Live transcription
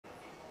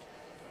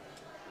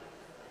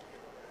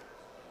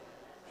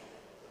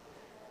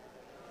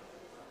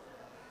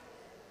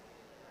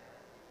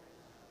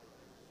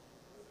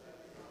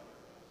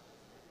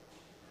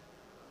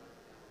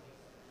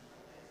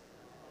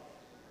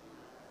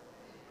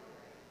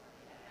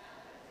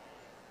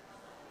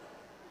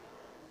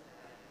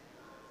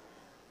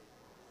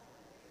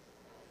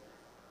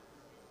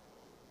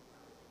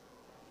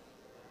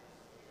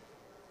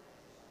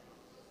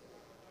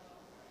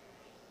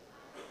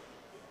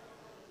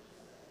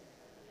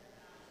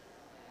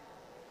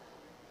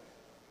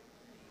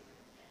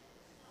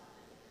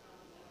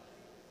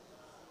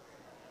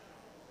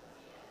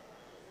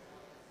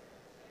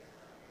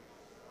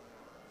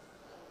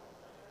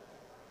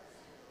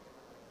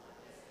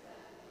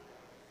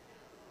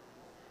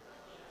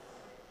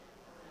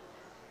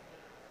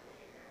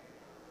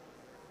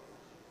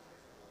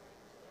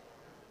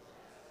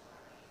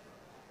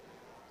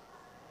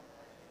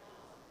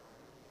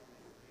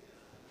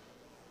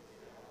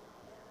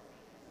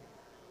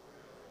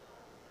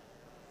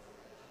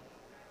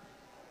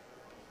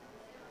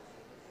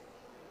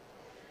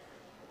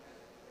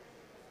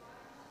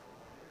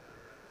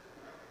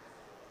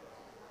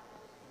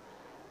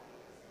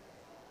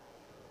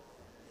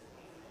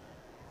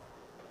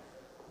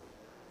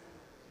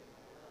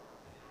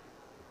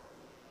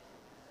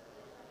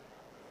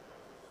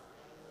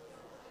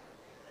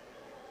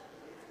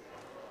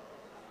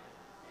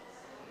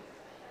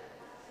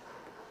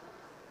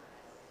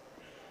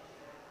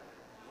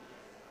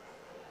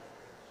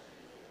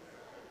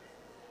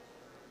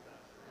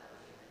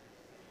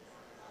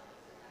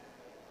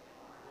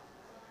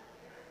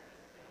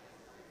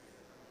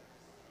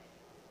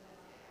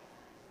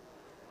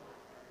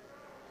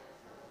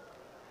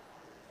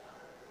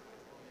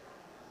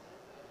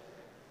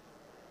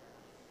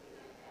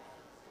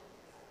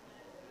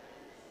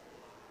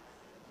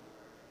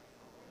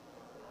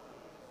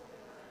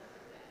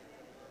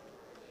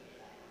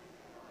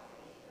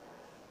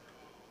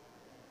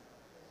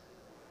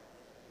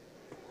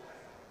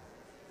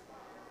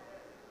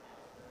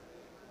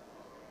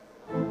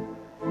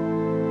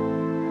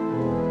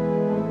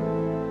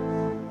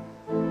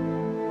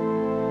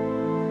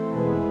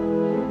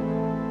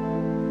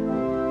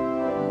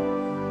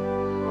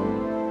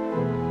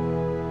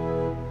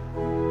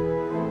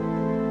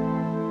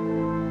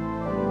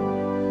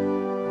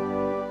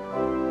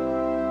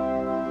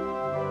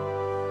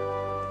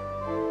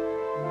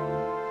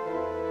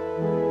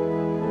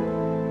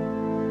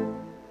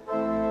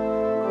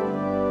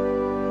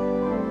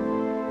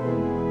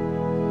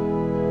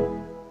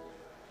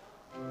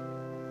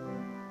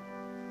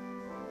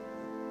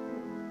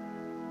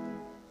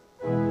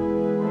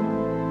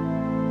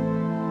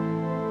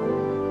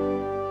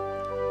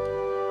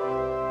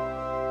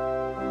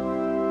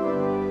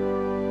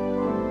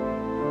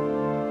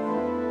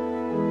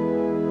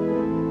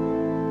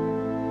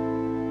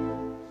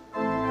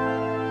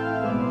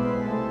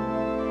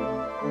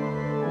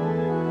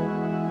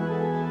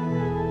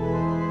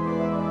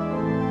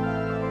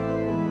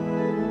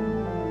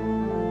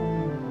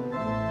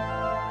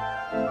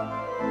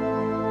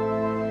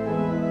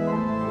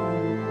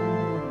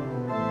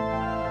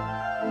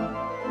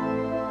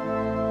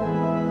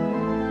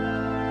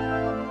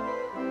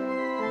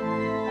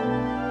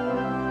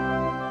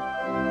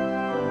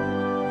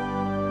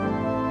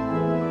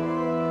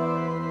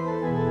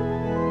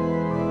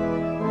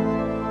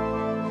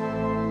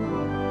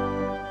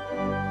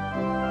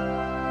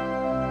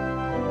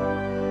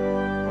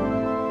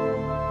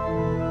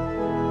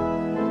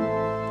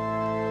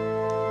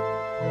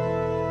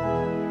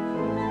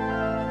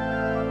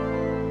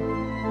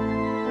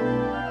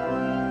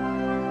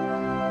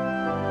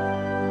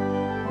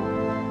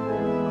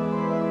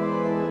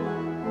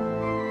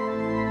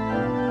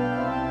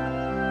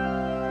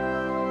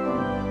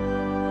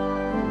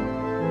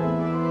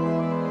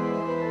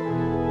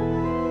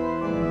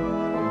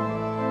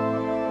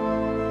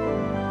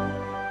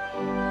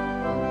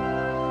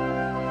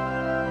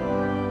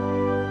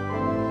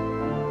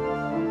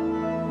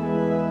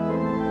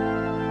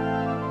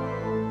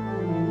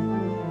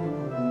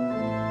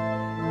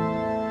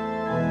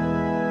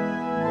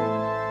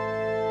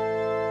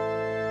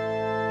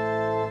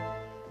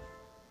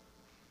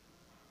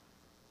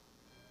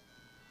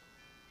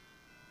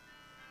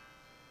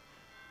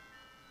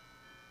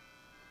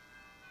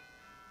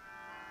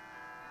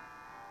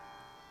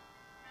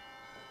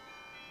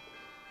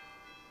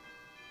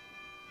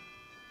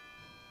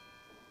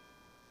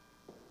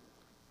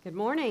Good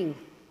morning.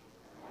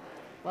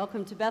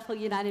 Welcome to Bethel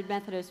United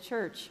Methodist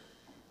Church.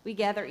 We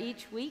gather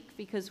each week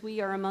because we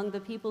are among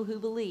the people who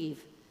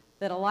believe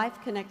that a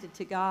life connected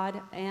to God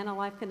and a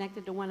life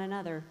connected to one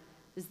another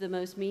is the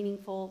most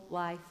meaningful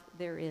life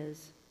there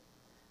is.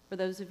 For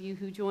those of you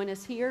who join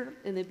us here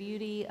in the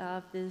beauty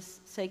of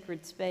this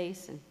sacred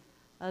space and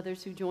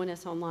others who join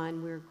us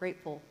online, we're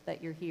grateful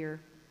that you're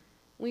here.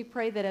 We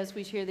pray that as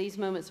we share these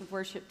moments of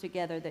worship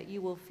together, that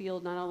you will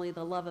feel not only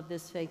the love of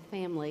this faith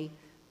family,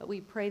 but we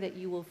pray that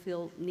you will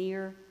feel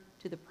near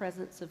to the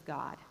presence of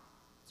God.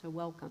 So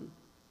welcome.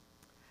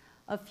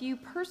 A few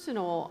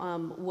personal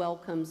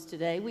welcomes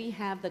today. We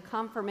have the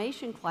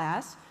confirmation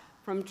class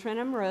from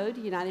Trenham Road,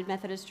 United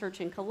Methodist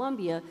Church in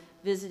Columbia,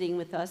 visiting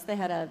with us. They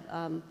had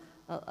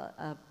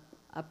a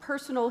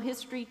personal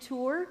history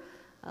tour,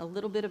 a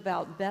little bit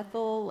about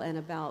Bethel and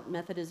about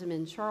Methodism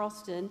in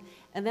Charleston.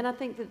 And then I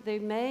think that they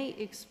may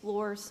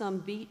explore some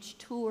beach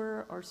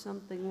tour or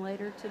something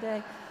later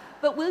today.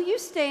 But will you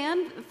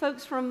stand,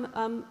 folks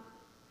from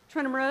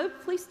Trenham Road?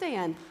 Please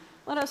stand.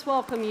 Let us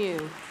welcome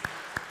you.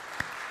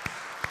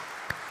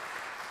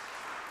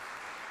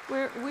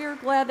 We're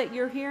glad that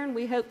you're here, and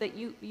we hope that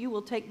you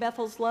will take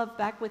Bethel's love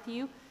back with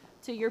you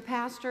to your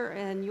pastor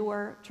and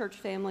your church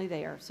family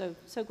there. So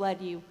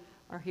glad you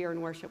are here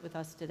and worship with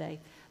us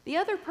today. The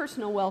other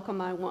personal welcome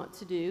I want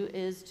to do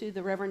is to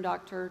the Reverend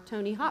Dr.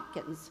 Tony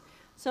Hopkins.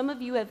 Some of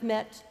you have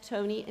met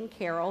Tony and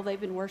Carol. They've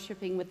been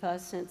worshiping with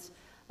us since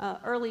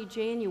early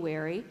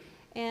January,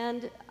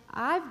 and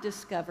I've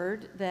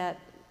discovered that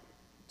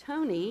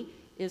Tony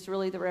is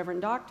really the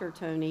Reverend Dr.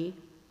 Tony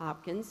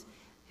Hopkins,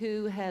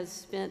 who has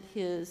spent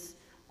his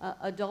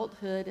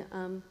adulthood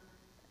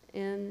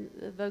in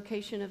the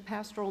vocation of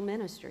pastoral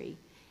ministry,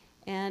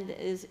 and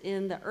is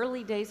in the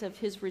early days of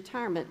his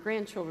retirement.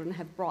 Grandchildren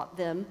have brought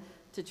them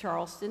to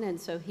Charleston, and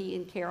so he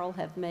and Carol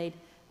have made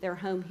their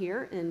home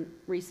here in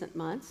recent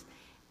months.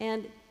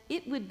 And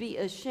it would be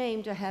a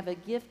shame to have a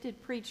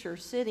gifted preacher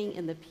sitting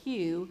in the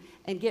pew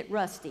and get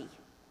rusty.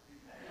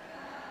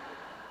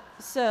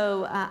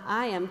 So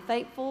I am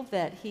thankful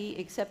that he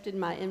accepted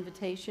my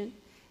invitation.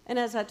 And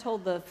as I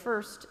told the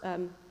first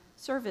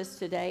service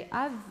today,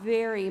 I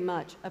very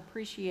much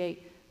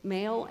appreciate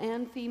male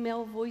and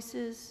female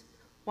voices.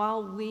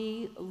 While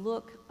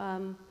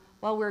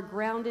we're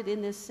grounded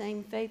in this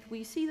same faith,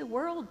 we see the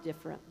world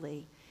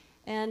differently.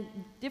 And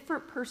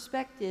different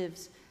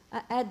perspectives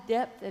add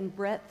depth and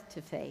breadth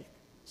to faith.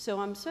 So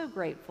I'm so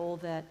grateful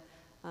that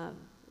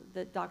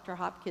Dr.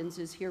 Hopkins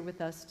is here with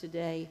us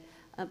today,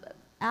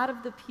 out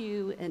of the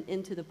pew and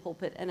into the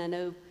pulpit. And I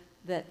know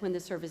that when the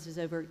service is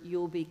over,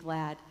 you'll be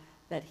glad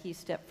that he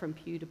stepped from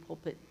pew to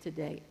pulpit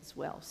today as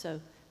well. So,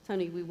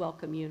 Tony, we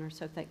welcome you and are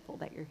so thankful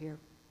that you're here.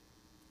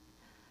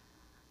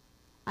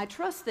 I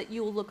trust that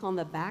you will look on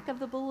the back of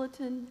the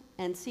bulletin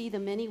and see the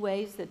many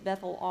ways that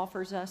Bethel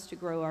offers us to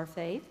grow our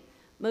faith.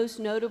 Most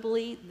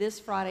notably, this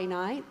Friday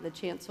night, the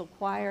chancel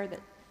choir that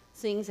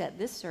sings at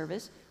this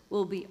service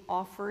will be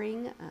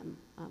offering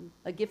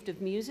a gift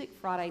of music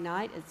Friday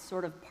night. It's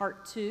sort of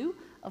part two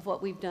of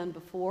what we've done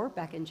before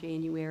back in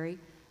January.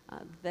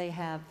 They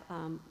have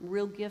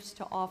real gifts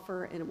to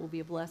offer, and it will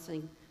be a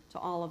blessing to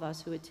all of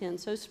us who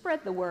attend. So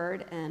spread the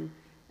word, and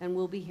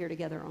we'll be here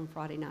together on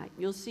Friday night.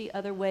 You'll see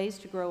other ways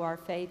to grow our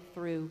faith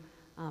through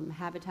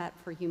Habitat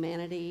for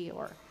Humanity,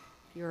 or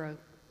if you're a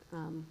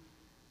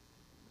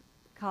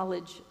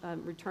college,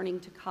 returning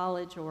to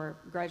college or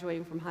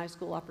graduating from high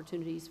school,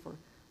 opportunities for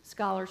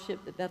scholarship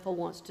that Bethel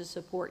wants to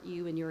support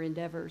you in your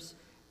endeavors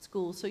at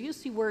school. So you'll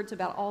see words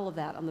about all of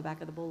that on the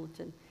back of the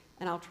bulletin,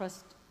 and I'll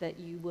trust that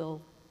you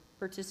will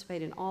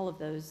participate in all of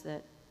those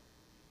that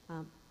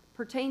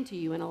pertain to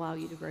you and allow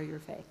you to grow your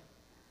faith.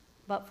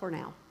 But for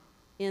now,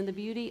 in the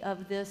beauty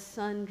of this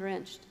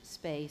sun-drenched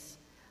space,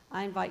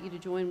 I invite you to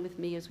join with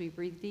me as we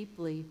breathe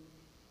deeply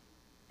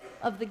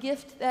of the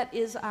gift that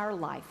is our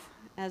life,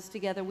 as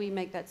together we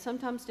make that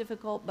sometimes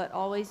difficult but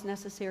always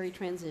necessary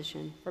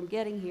transition from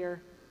getting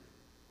here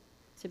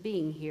to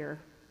being here,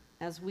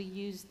 as we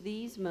use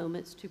these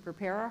moments to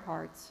prepare our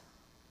hearts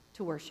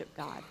to worship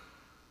God.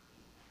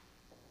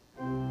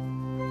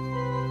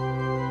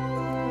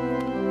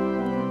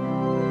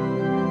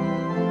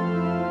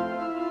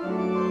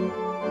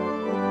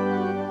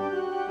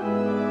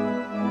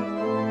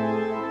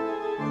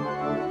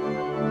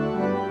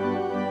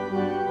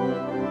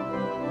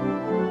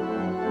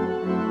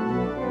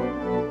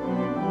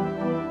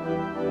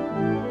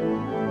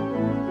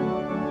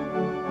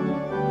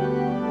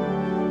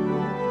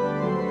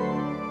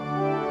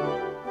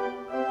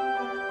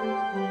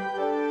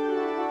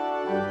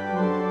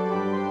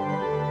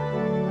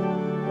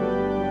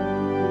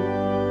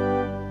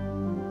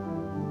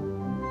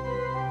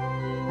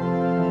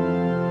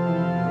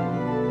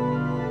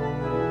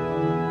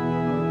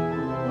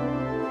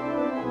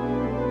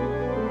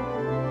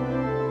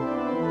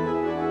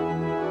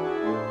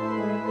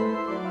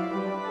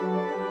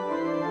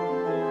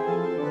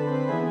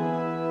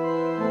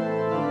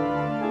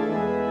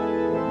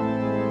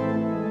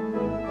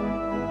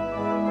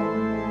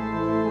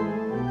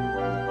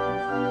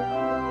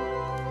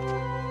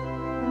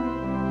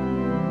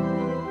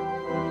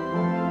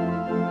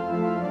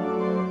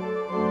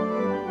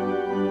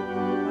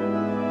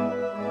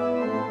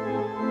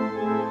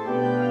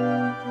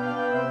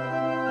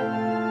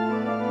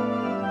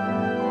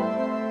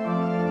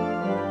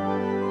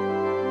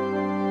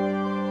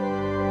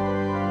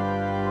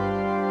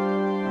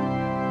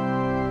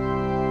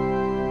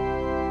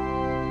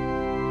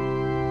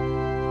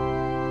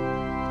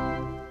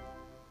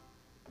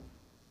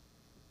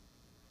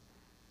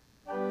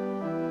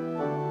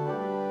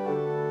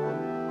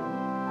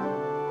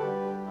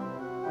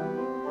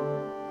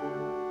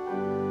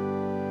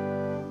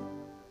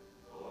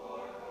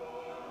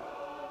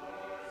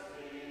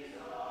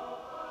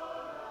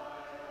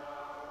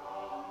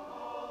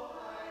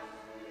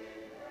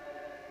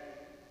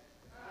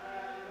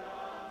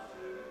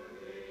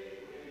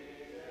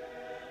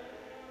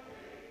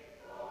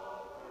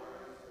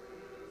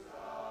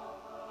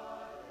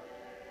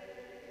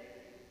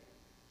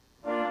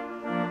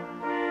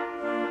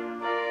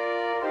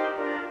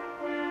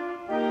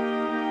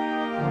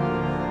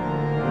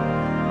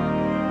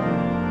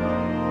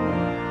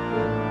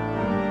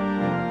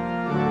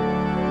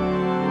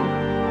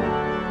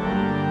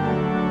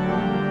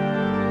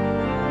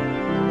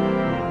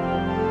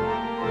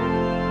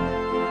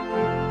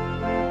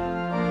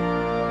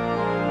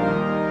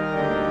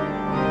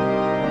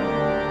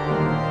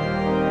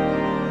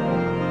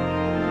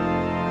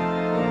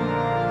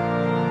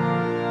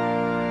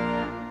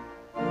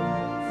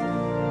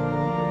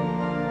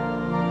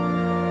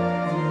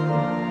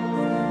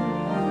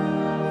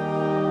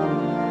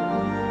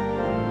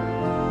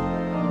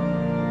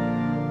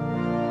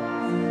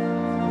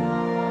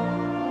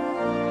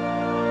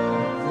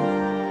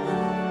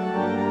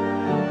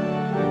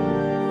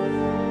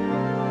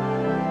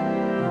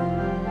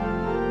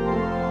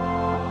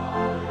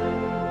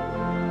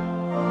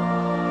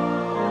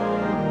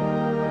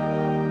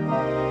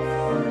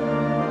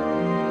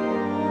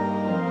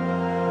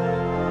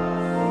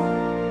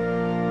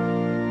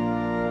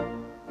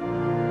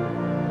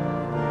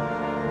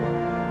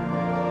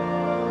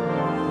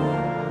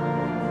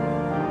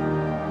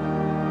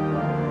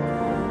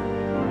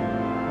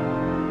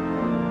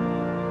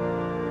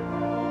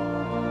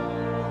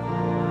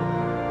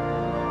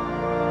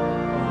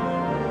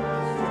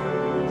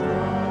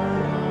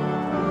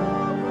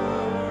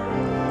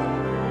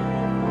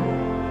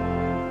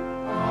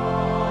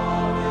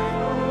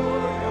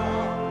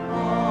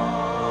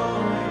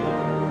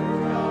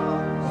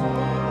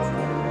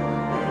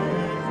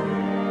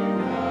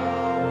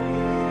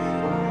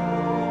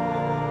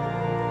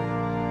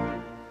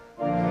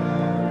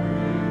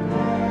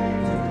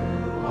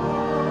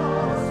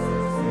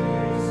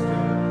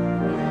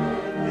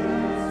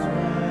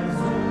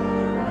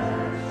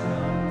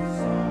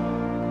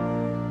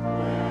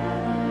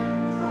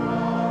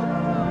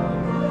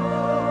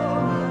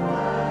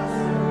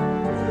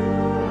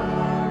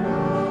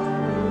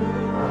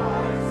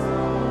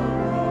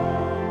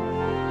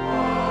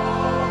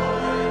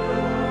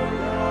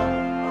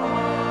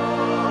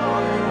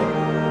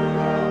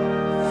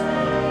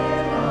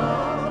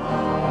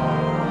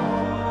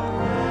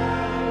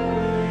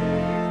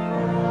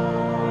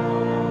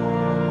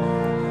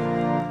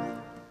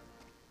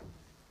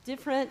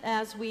 Different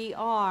as we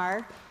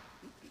are,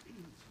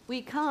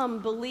 we come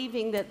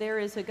believing that there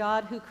is a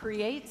God who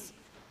creates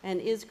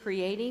and is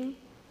creating,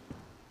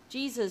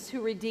 Jesus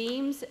who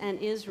redeems and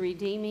is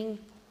redeeming,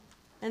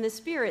 and the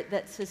Spirit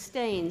that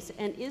sustains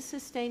and is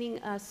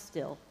sustaining us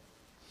still.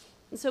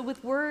 And so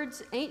with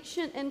words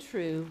ancient and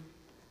true,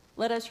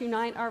 let us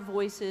unite our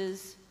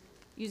voices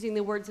using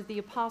the words of the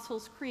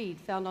Apostles' Creed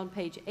found on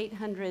page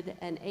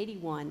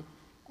 881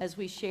 as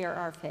we share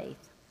our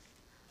faith.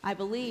 I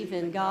believe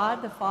in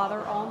God, the Father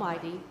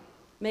Almighty,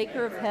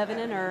 maker of heaven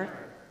and earth,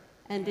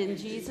 and in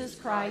Jesus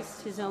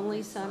Christ, his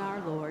only Son,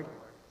 our Lord,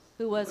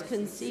 who was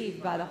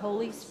conceived by the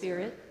Holy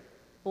Spirit,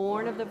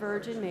 born of the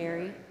Virgin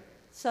Mary,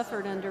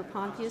 suffered under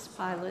Pontius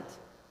Pilate,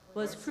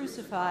 was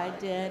crucified,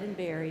 dead, and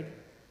buried.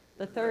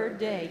 The third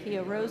day he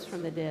arose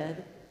from the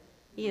dead.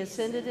 He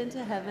ascended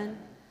into heaven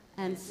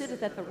and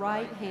sitteth at the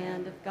right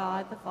hand of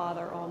God the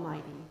Father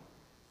Almighty.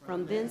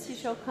 From thence he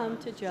shall come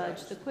to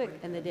judge the quick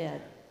and the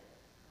dead.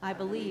 I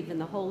believe in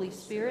the Holy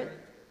Spirit,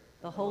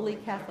 the Holy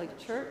Catholic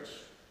Church,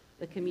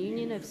 the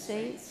communion of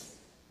saints,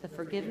 the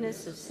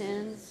forgiveness of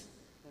sins,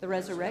 the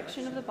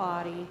resurrection of the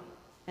body,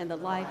 and the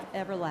life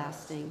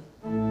everlasting.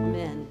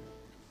 Amen.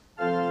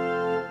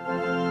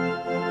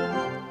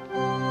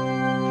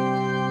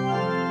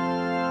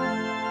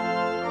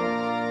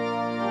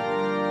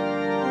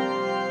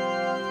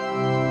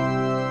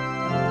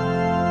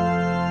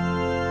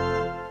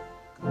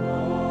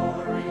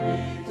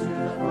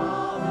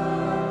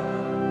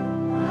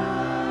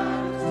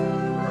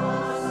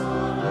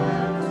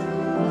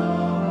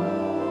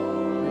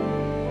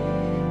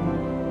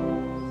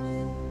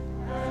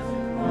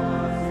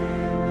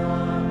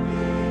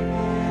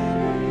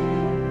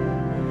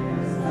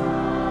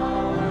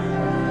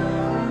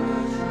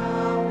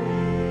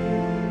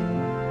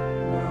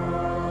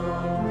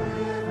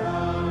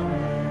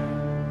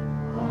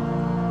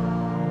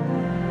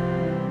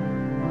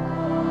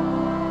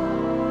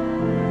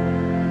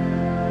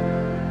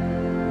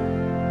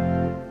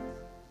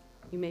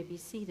 Be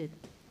seated.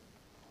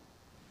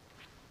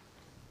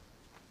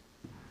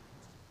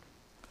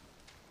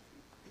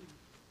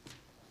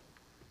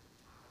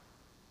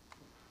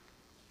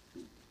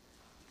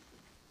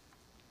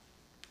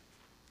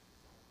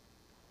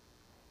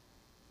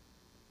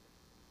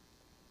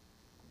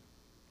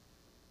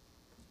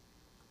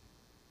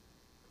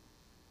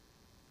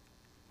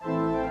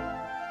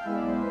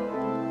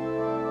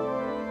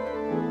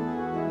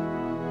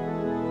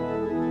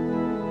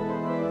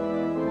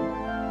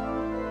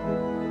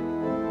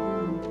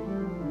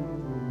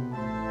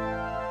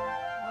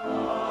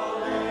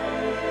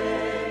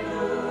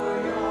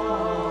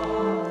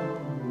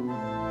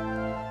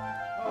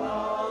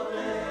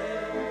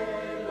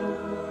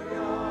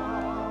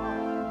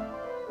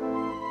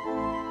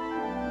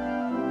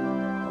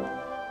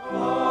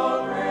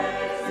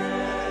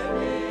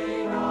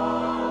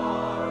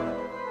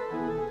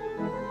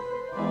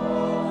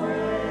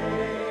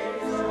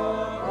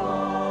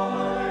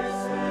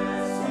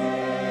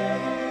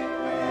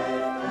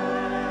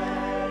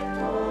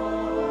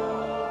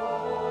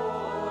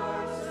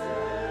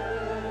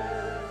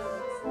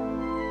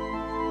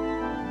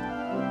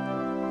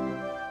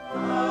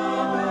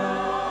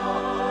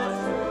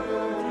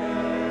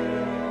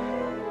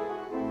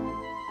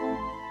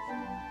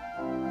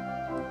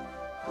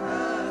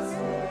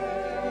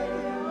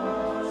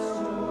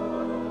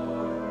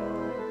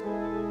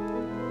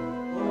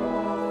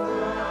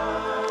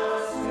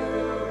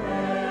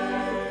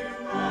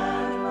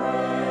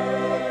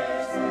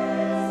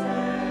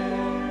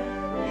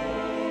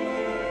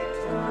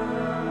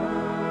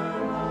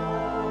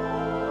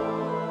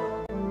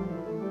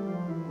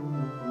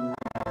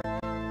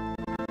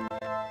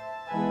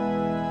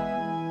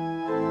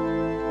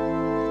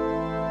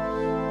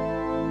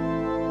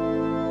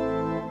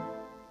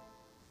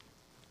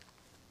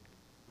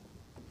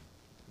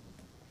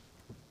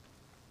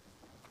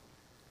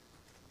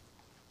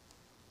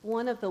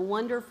 One of the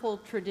wonderful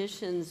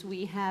traditions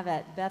we have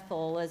at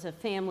Bethel as a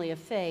family of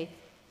faith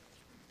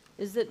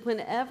is that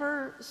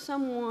whenever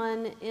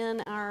someone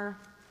in our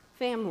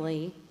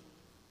family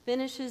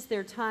finishes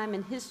their time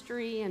in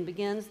history and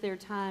begins their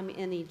time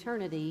in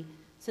eternity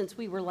since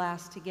we were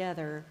last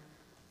together,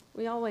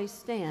 we always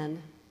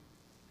stand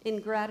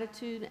in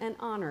gratitude and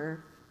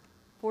honor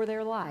for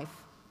their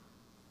life.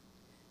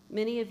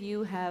 Many of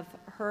you have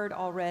heard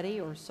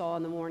already or saw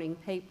in the morning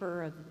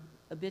paper of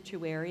the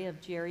obituary of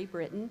Jerry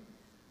Britton.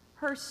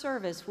 Her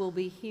service will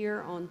be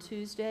here on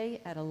Tuesday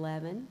at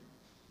 11.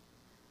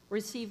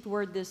 Received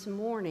word this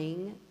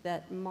morning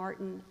that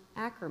Martin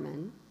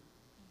Ackerman,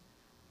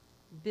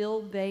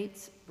 Bill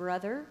Bates'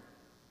 brother,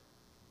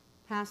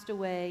 passed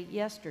away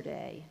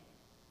yesterday,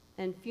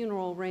 and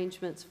funeral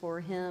arrangements for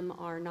him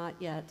are not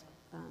yet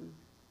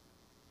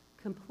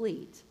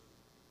complete.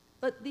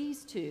 But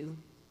these two,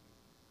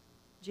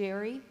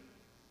 Jerry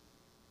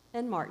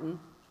and Martin,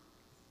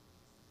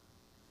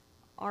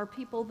 are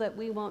people that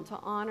we want to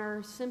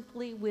honor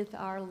simply with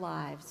our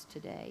lives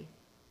today.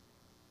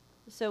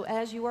 So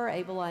as you are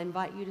able, I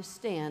invite you to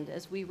stand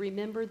as we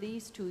remember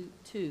these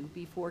two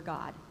before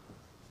God.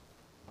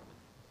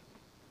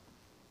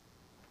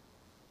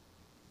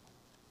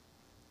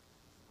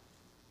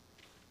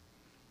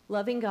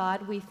 Loving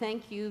God, we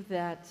thank you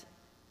that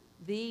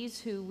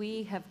these who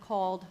we have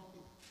called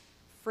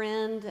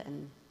friend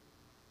and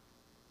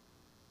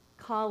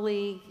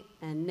colleague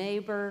and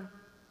neighbor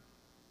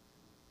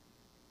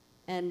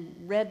and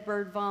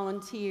Redbird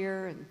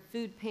volunteer and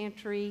food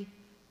pantry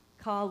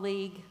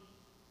colleague,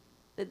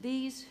 that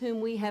these whom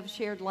we have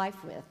shared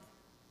life with,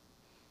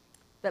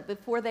 that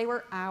before they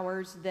were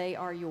ours, they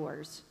are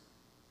yours.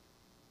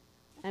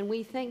 And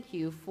we thank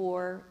you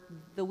for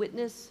the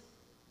witness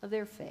of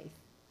their faith.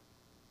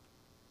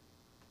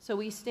 So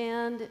we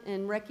stand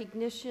in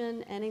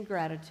recognition and in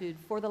gratitude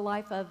for the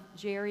life of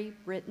Jerry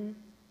Britton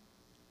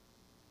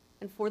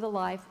and for the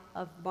life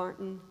of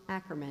Martin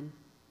Ackerman.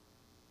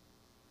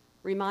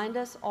 Remind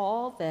us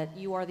all that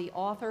you are the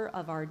author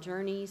of our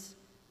journeys,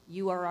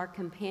 you are our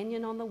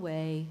companion on the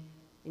way,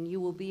 and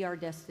you will be our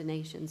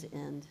destination's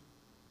end.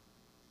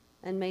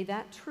 And may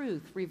that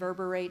truth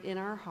reverberate in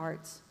our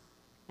hearts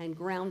and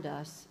ground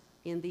us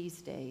in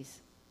these days.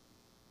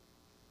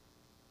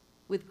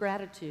 With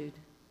gratitude,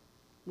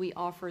 we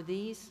offer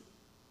these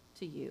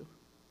to you.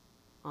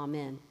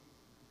 Amen.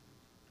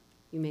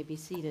 You may be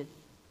seated.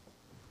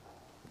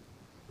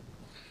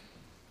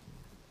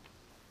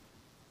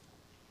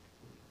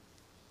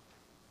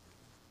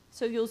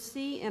 So you'll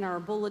see in our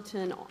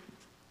bulletin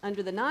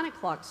under the 9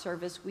 o'clock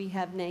service, we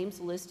have names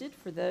listed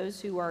for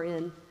those who are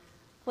in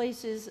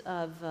places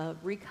of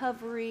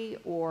recovery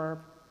or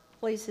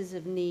places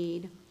of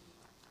need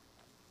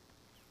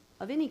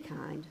of any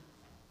kind.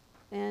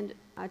 And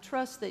I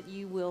trust that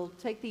you will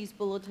take these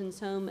bulletins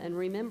home and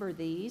remember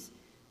these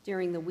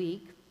during the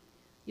week.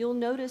 You'll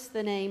notice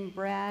the name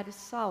Brad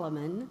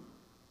Solomon,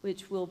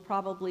 which will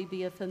probably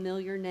be a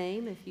familiar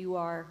name if you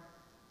are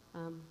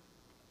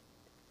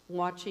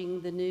watching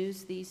the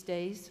news these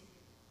days.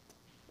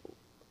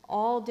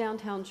 All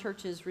downtown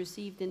churches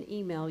received an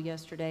email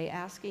yesterday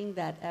asking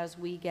that as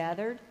we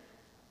gathered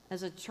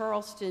as a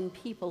Charleston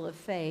people of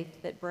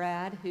faith, that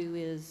Brad, who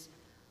is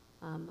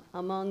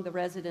among the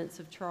residents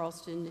of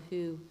Charleston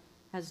who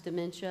has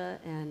dementia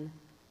and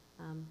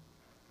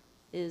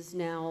is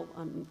now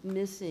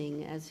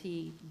missing as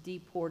he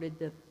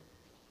deported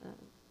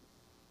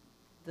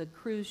the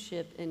cruise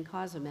ship in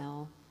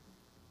Cozumel,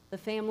 the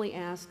family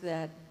asked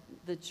that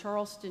the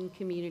Charleston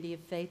community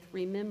of faith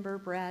remember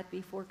Brad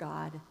before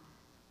God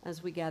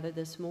as we gather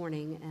this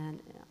morning, and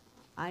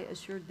I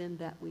assured them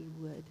that we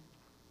would.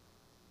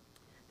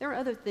 There are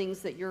other things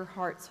that your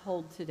hearts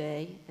hold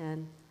today,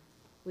 and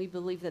we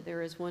believe that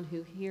there is one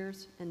who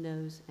hears and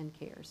knows and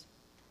cares.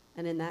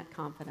 And in that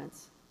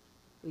confidence,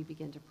 we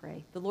begin to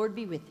pray. The Lord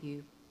be with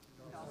you.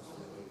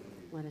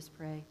 Let us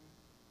pray.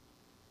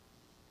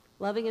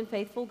 Loving and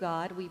faithful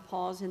God, we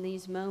pause in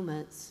these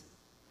moments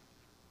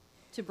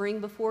to bring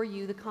before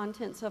you the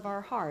contents of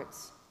our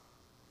hearts.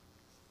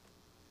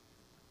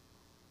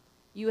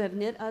 You have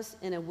knit us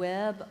in a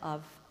web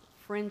of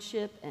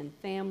friendship and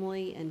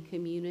family and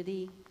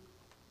community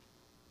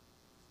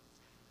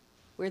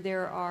where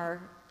there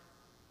are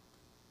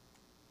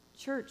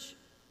church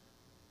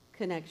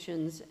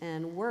connections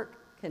and work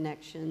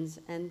connections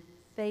and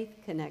faith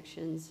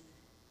connections.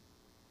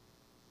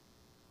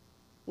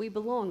 We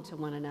belong to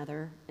one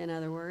another, in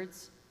other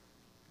words.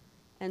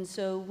 And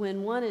so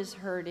when one is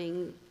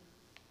hurting,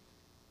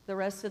 the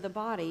rest of the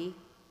body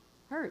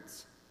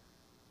hurts.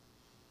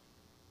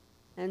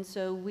 And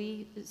so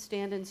we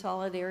stand in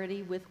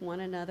solidarity with one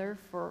another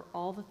for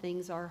all the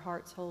things our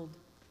hearts hold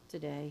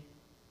today.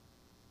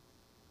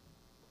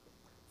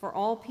 For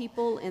all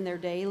people in their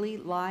daily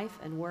life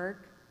and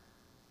work,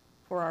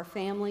 for our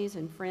families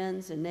and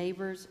friends and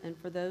neighbors, and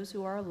for those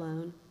who are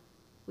alone,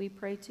 we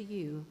pray to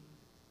you.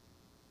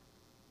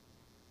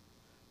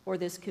 For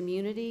this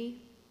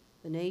community,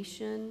 the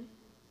nation,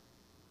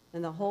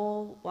 and the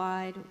whole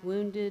wide,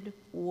 wounded,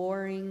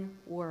 warring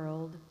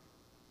world,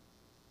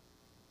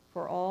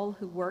 for all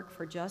who work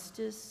for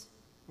justice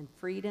and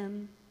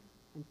freedom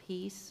and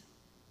peace,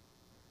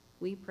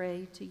 we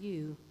pray to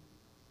you.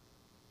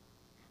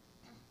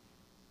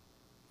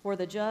 For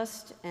the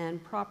just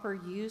and proper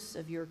use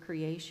of your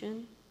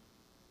creation,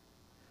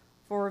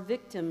 for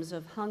victims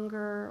of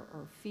hunger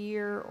or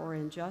fear or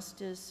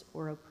injustice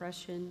or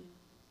oppression,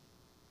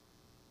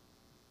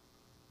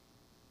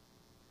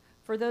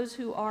 for those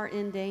who are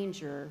in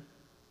danger,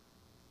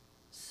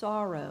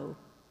 sorrow,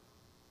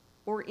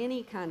 or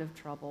any kind of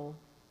trouble,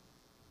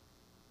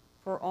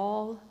 for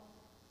all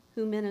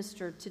who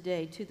minister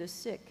today to the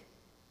sick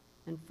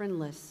and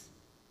friendless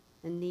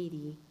and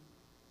needy,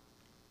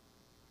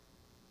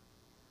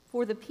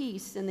 for the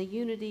peace and the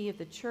unity of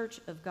the Church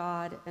of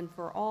God, and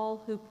for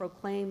all who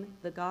proclaim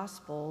the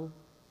gospel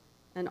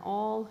and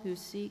all who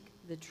seek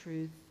the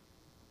truth,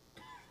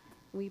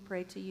 we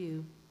pray to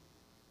you.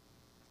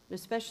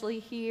 Especially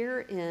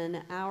here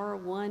in our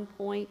one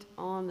point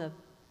on the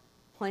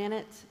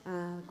planet,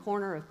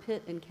 corner of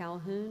Pitt and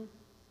Calhoun,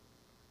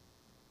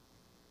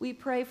 we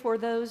pray for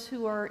those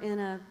who are in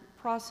a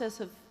process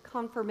of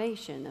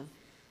confirmation, of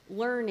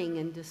learning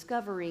and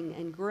discovering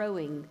and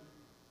growing,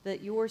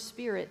 that your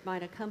Spirit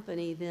might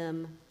accompany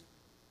them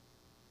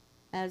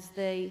as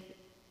they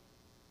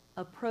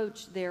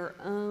approach their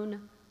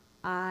own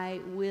I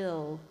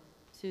will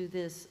to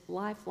this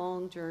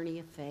lifelong journey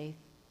of faith.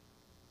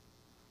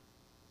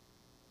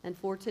 And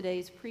for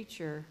today's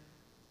preacher,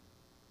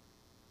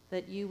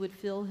 that you would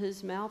fill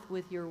his mouth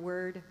with your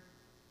word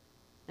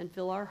and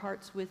fill our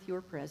hearts with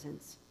your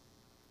presence,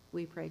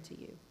 we pray to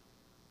you.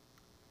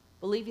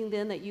 Believing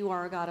then that you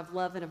are a God of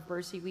love and of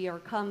mercy, we are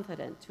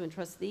confident to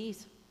entrust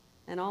these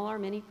and all our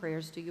many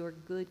prayers to your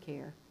good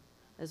care,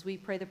 as we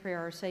pray the prayer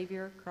our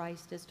Savior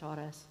Christ has taught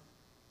us.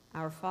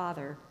 Our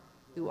Father,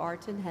 who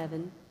art in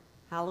heaven,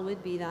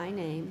 hallowed be thy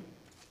name.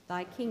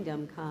 Thy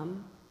kingdom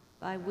come,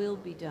 thy will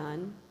be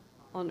done,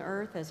 on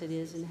earth as it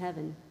is in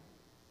heaven.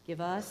 Give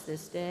us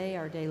this day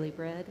our daily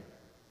bread,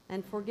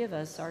 and forgive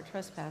us our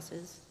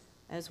trespasses,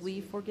 as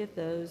we forgive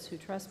those who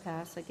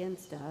trespass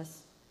against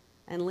us.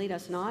 And lead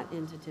us not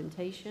into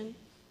temptation,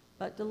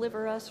 but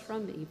deliver us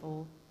from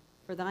evil.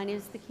 For thine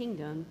is the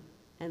kingdom,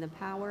 and the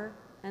power,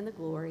 and the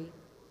glory,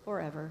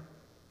 forever.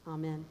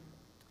 Amen.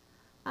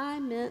 I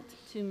meant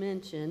to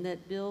mention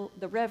that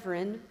the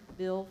Reverend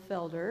Bill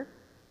Felder,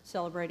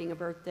 celebrating a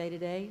birthday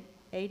today,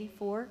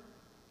 84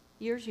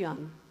 years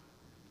young,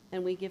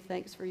 and we give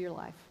thanks for your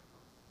life.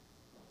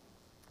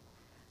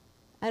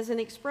 As an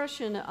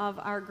expression of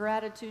our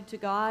gratitude to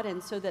God,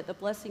 and so that the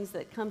blessings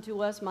that come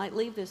to us might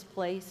leave this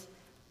place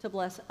to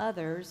bless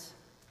others,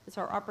 it's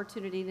our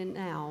opportunity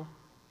now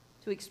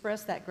to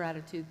express that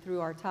gratitude through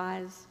our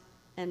tithes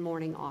and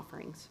morning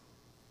offerings.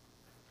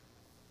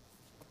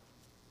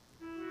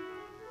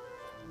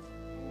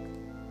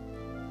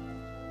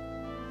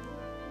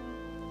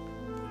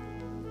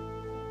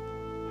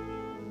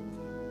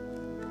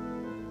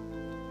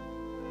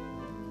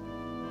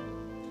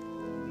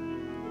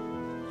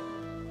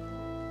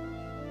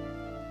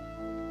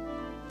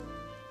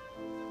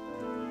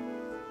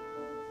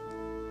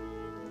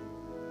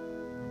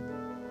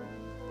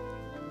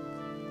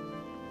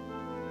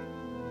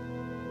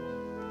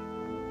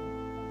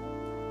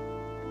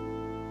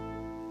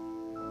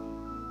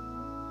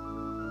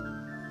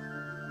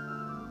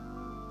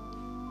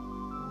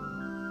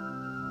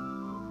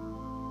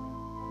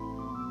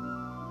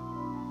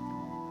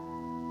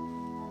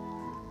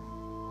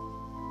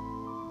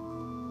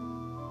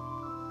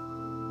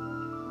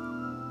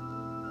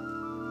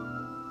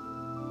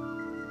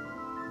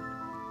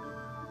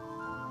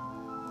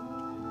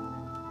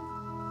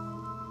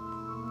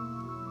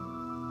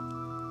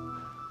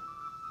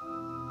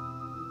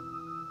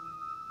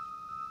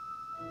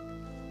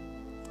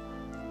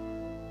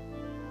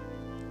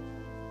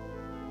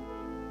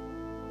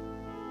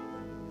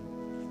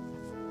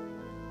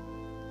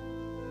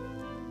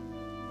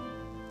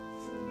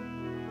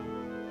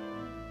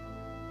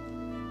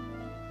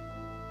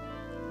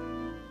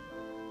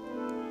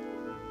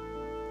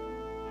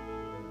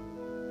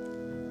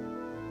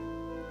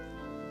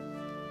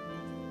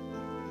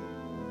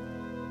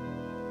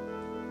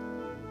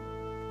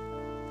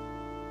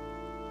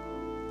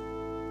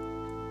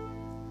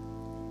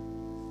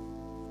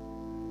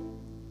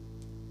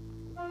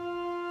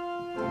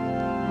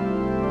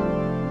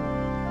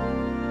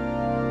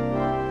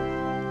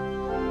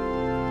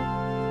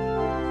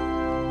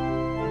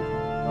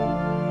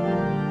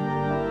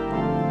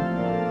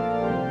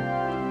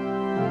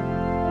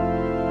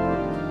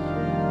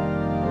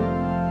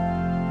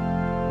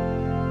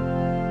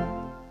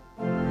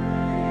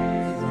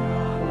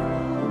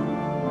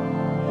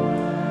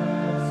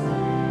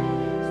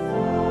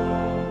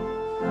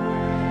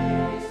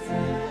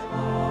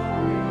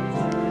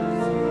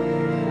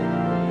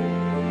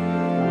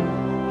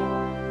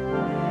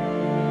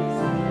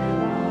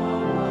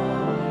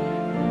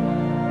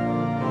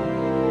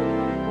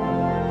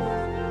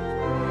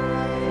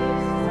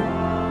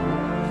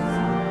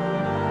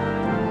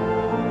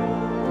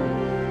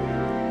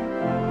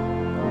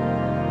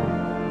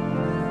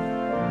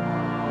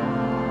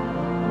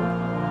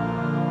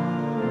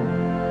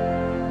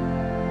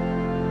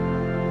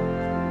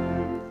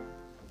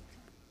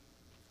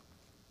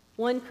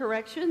 One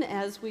correction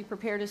as we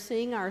prepare to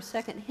sing our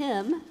second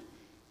hymn.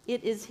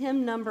 It is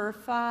hymn number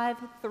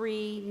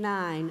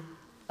 539,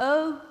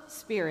 O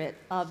Spirit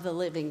of the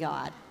Living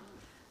God.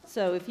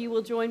 So if you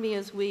will join me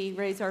as we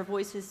raise our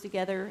voices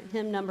together,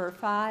 hymn number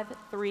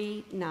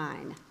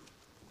 539.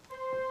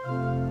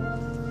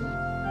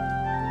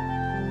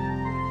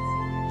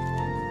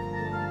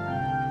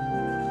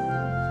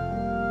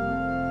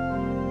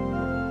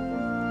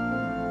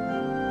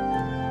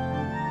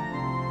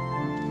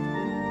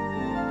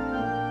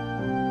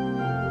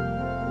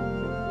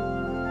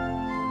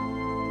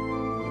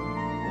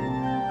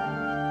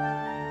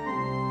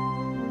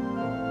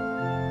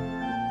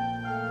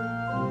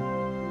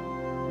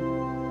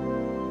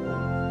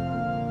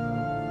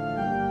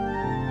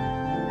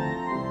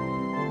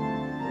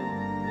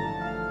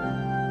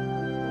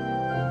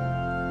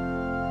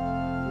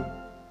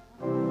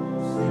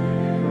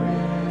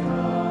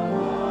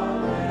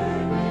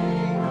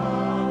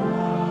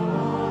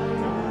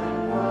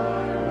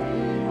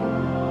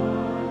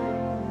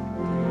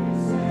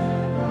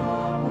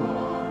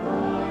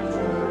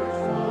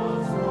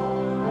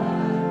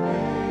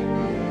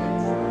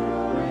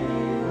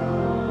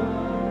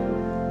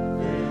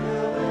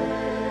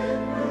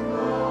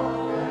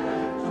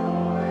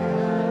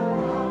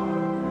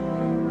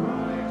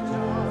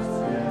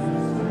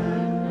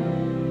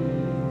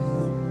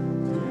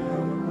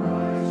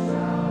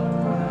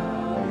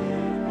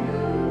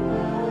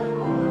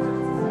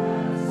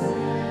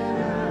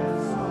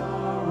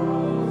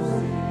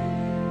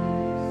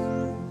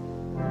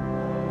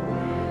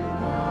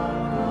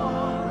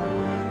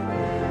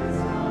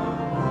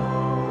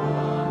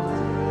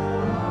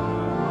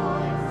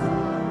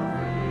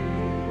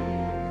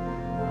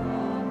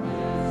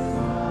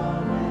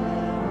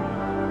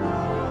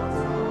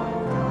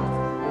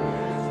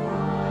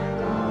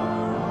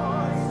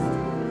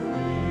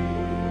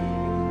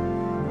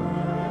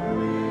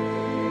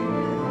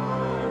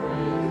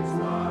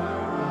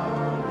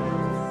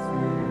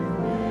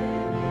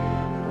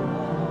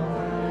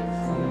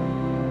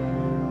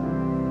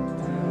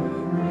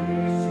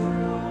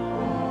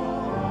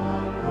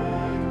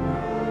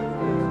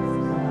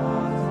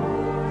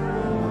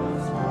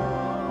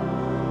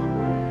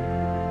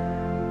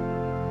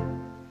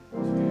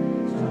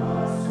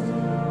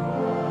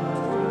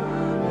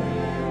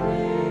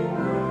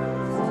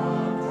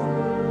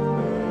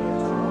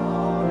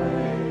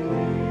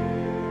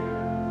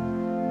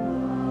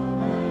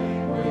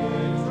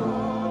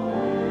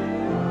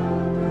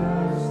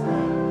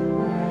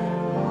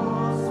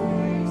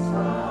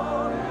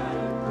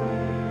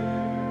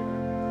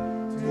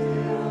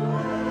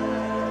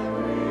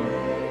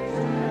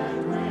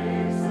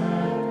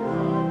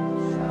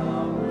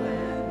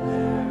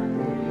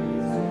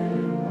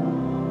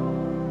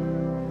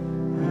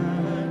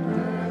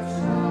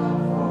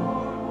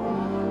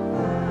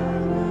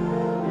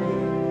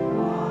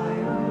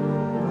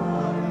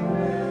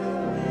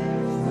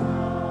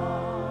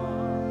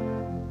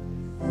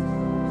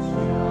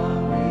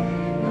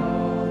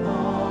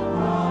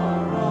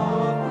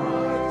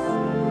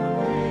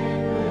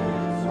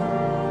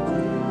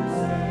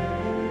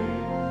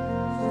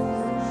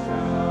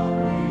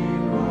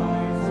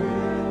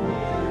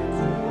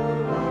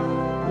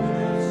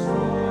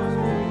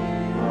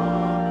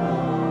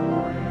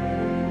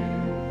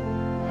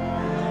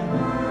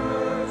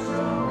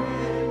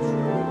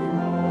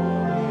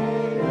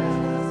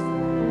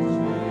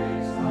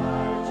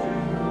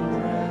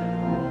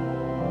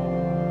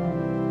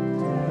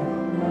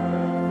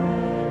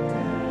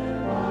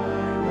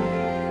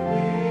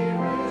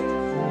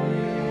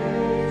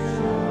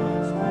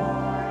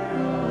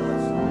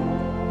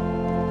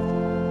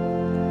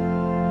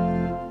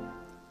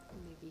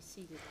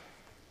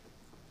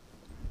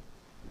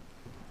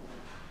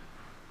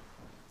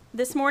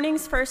 This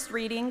morning's first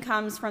reading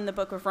comes from the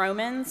book of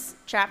Romans,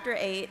 chapter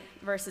 8,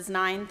 verses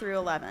 9 through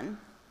 11.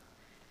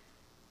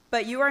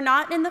 But you are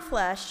not in the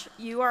flesh,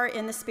 you are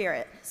in the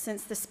Spirit,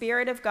 since the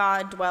Spirit of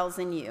God dwells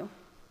in you.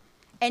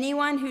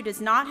 Anyone who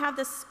does not have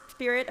the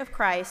Spirit of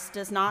Christ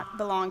does not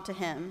belong to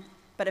him.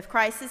 But if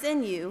Christ is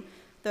in you,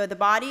 though the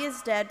body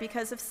is dead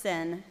because of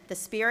sin, the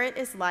Spirit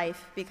is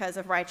life because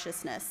of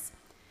righteousness.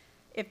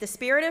 If the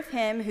Spirit of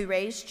him who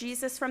raised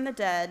Jesus from the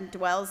dead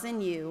dwells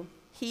in you,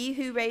 he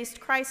who raised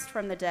Christ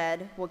from the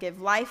dead will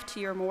give life to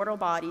your mortal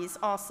bodies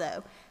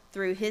also,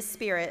 through his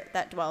Spirit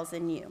that dwells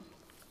in you.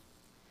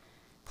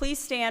 Please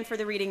stand for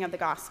the reading of the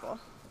gospel.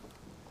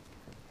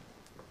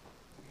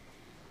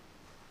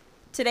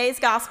 Today's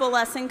gospel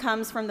lesson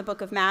comes from the book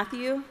of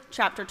Matthew,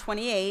 chapter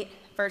 28,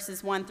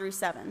 verses 1 through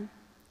 7.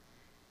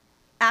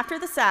 After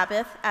the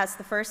Sabbath, as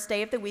the first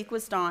day of the week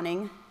was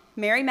dawning,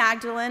 Mary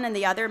Magdalene and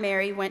the other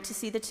Mary went to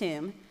see the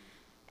tomb.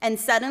 And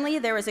suddenly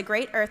there was a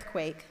great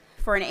earthquake,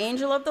 for an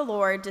angel of the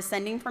Lord,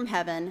 descending from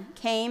heaven,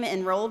 came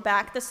and rolled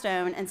back the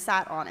stone and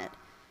sat on it.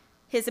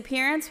 His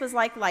appearance was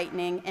like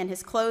lightning, and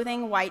his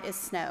clothing white as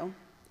snow.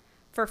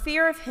 For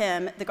fear of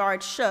him, the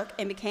guards shook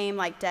and became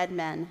like dead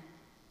men.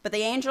 But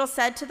the angel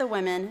said to the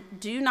women,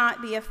 "Do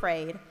not be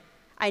afraid.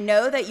 I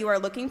know that you are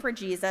looking for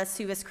Jesus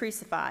who was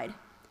crucified.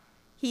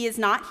 He is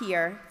not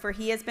here, for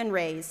he has been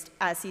raised,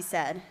 as he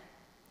said.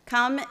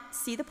 Come,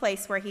 see the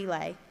place where he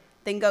lay.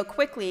 Then go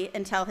quickly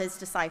and tell his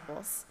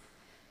disciples.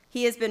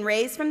 He has been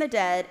raised from the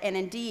dead, and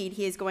indeed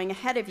he is going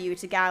ahead of you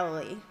to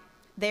Galilee.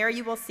 There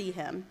you will see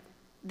him.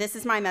 This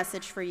is my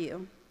message for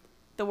you."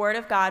 The word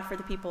of God for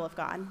the people of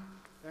God.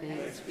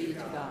 Thanks be to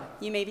God.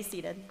 You may be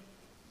seated.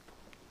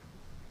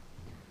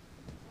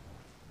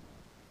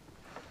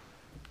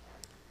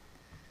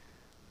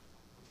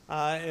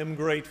 I am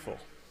grateful.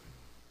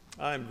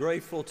 I am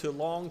grateful to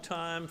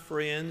longtime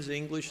friends,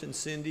 English and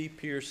Cindy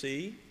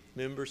Piercy,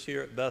 members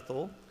here at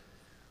Bethel,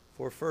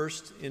 for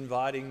first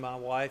inviting my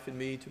wife and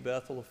me to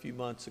Bethel a few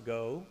months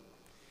ago.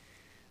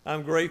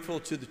 I'm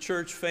grateful to the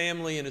church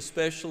family and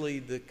especially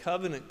the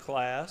Covenant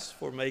class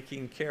for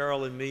making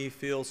Carol and me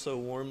feel so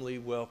warmly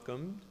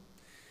welcomed.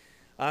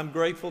 I'm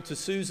grateful to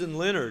Susan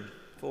Leonard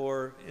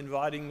for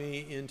inviting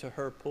me into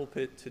her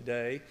pulpit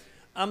today.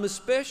 I'm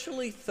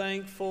especially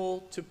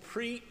thankful to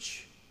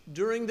preach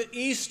during the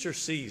Easter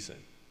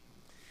season.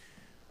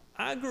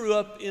 I grew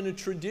up in a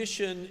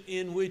tradition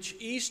in which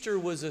Easter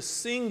was a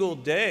single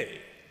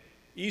day,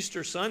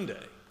 Easter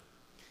Sunday.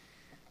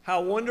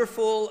 How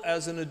wonderful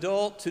as an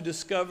adult to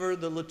discover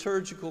the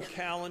liturgical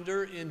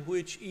calendar in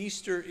which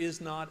Easter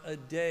is not a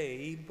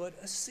day, but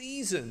a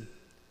season.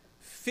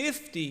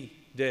 50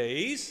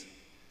 days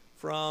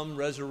from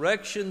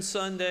Resurrection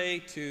Sunday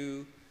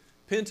to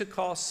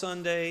Pentecost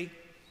Sunday.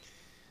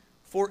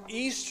 For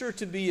Easter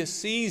to be a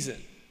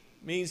season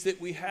means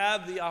that we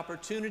have the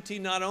opportunity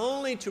not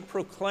only to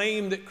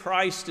proclaim that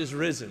Christ is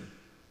risen,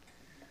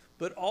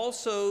 but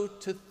also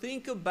to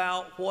think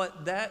about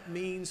what that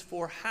means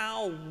for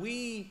how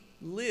we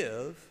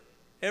live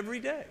every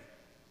day.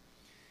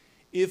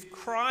 If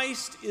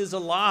Christ is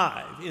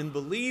alive in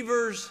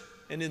believers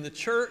and in the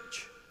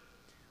church,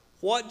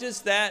 what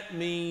does that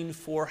mean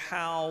for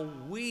how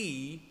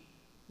we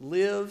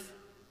live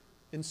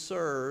and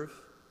serve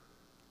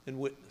and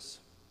witness?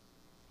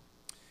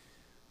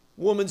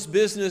 Woman's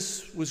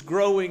business was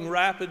growing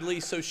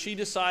rapidly, so she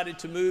decided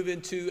to move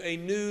into a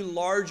new,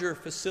 larger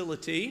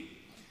facility.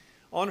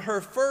 On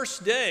her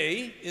first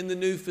day in the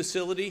new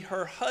facility,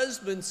 her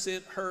husband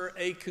sent her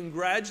a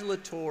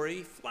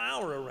congratulatory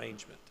flower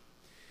arrangement.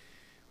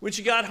 When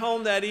she got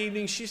home that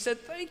evening, she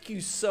said, "Thank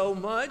you so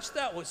much.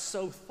 That was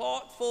so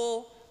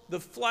thoughtful. The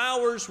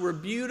flowers were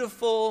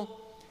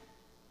beautiful.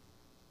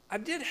 I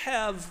did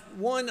have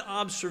one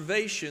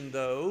observation,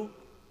 though.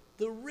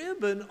 The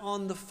ribbon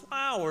on the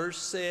flowers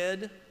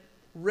said,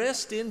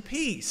 'Rest in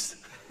peace.'"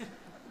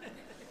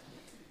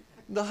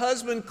 The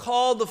husband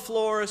called the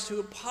florist,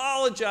 who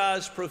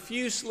apologized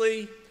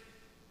profusely,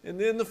 and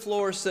then the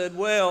florist said,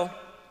 "Well,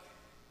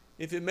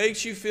 if it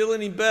makes you feel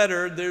any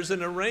better, there's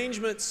an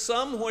arrangement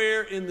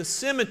somewhere in the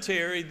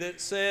cemetery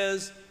that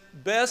says,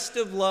 'Best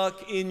of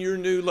luck in your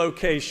new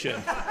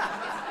location.'"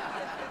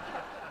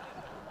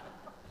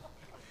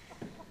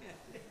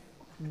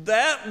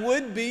 That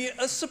would be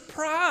a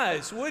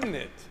surprise, wouldn't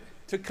it,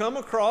 to come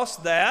across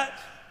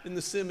that in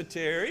the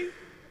cemetery?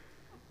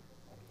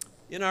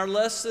 In our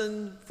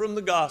lesson from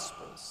the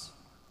Gospels,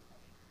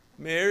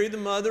 Mary, the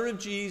mother of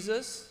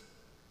Jesus,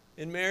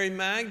 and Mary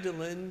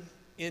Magdalene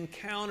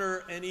encounter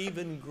an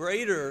even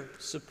greater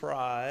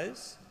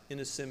surprise in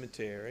a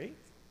cemetery.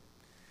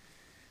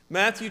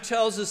 Matthew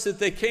tells us that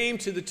they came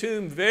to the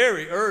tomb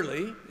very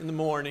early in the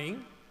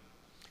morning.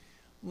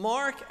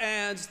 Mark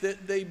adds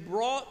that they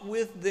brought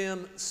with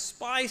them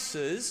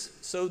spices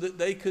so that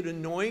they could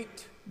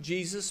anoint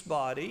Jesus'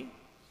 body,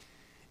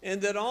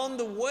 and that on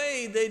the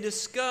way they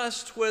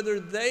discussed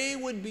whether they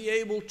would be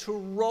able to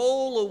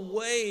roll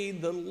away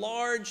the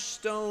large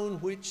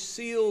stone which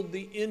sealed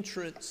the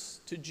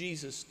entrance to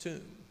Jesus'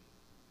 tomb.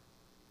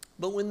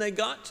 But when they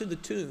got to the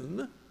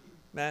tomb,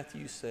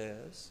 Matthew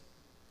says,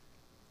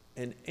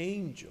 an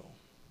angel,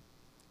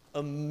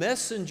 a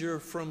messenger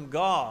from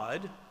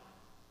God,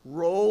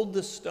 rolled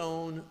the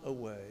stone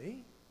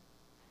away,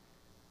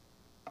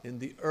 and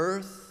the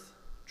earth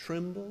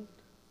trembled,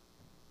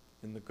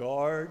 and the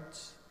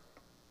guards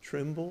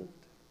trembled.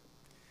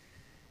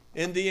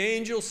 And the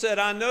angel said,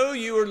 I know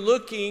you are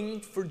looking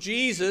for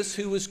Jesus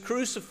who was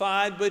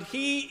crucified, but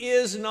he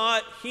is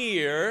not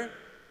here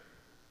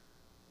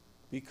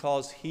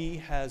because he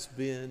has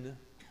been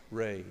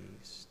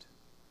raised.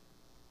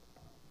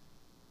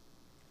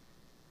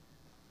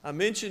 I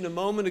mentioned a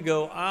moment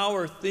ago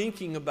our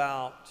thinking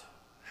about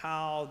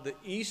how the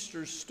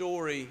Easter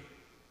story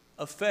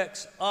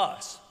affects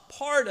us.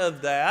 Part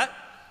of that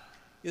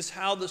is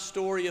how the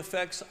story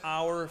affects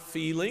our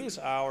feelings,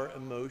 our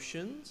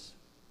emotions.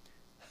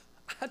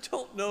 I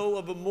don't know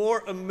of a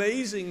more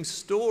amazing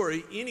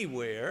story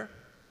anywhere,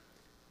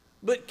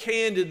 but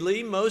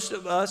candidly, most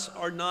of us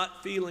are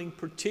not feeling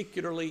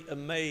particularly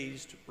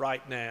amazed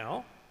right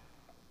now.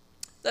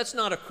 That's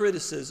not a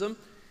criticism.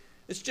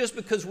 It's just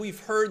because we've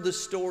heard the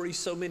story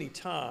so many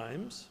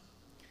times.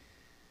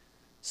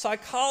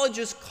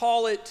 Psychologists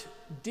call it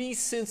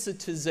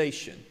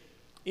desensitization.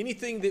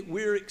 Anything that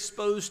we're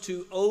exposed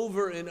to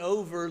over and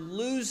over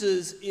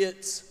loses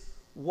its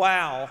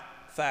wow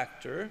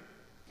factor.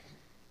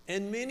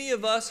 And many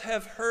of us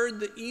have heard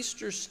the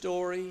Easter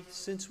story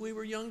since we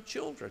were young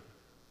children.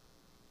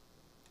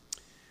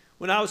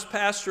 When I was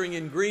pastoring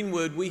in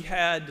Greenwood, we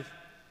had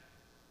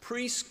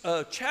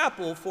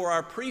chapel for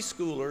our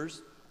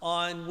preschoolers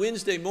on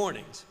Wednesday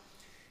mornings.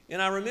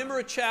 And I remember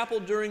a chapel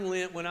during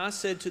Lent when I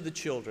said to the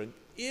children,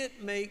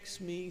 it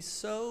makes me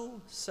so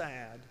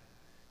sad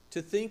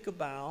to think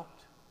about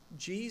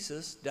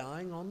Jesus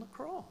dying on the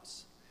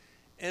cross.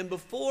 And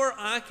before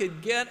I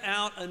could get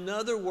out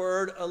another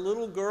word, a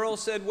little girl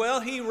said,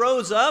 well, he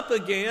rose up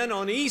again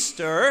on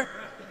Easter.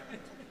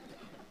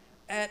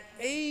 At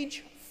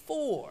age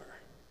 4,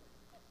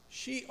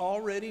 she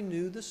already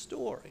knew the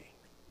story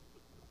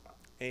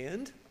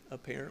and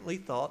apparently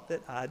thought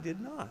that I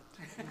did not.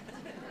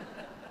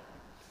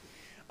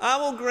 I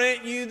will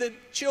grant you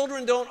that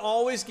children don't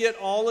always get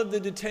all of the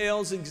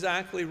details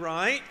exactly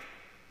right.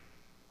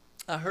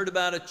 I heard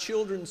about a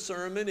children's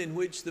sermon in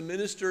which the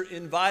minister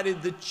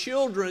invited the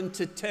children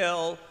to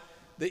tell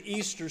the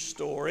Easter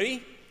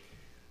story.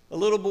 A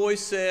little boy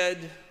said,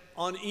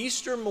 on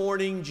Easter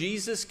morning,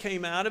 Jesus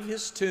came out of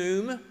his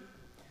tomb.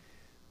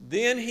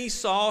 Then he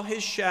saw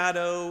his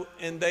shadow,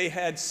 and they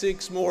had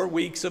 6 more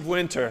weeks of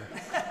winter.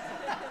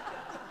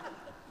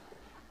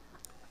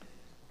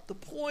 The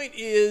point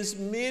is,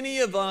 many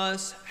of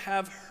us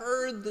have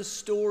heard the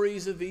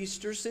stories of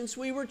Easter since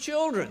we were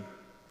children,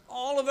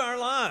 all of our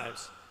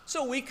lives.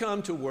 So we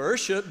come to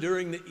worship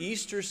during the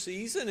Easter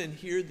season and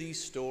hear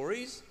these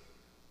stories.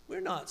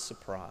 We're not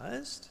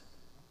surprised.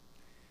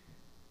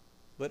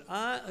 But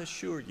I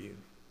assure you,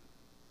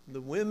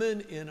 the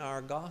women in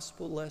our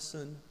gospel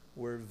lesson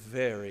were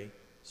very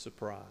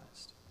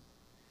surprised.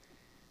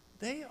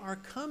 They are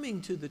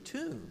coming to the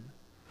tomb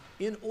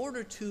in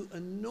order to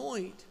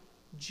anoint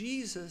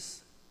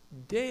Jesus'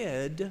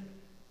 dead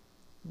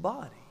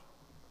body.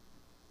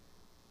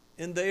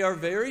 And they are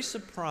very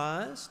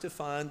surprised to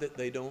find that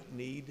they don't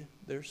need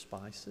their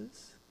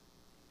spices,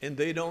 and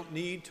they don't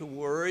need to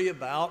worry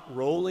about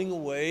rolling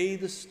away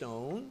the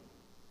stone.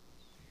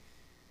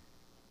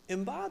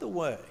 And by the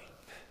way,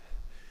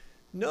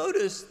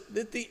 notice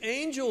that the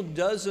angel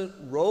doesn't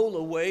roll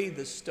away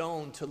the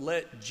stone to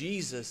let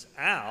Jesus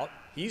out.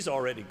 He's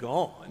already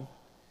gone.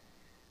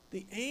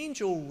 The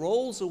angel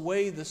rolls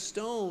away the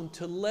stone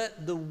to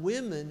let the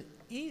women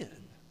in,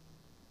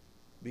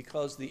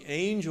 because the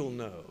angel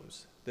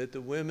knows that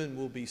the women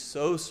will be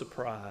so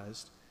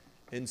surprised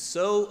and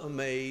so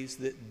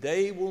amazed that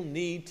they will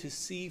need to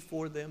see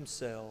for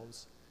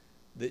themselves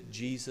that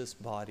Jesus'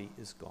 body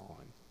is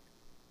gone.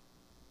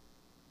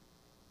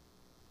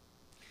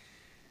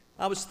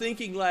 I was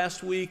thinking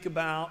last week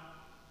about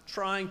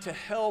trying to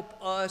help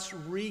us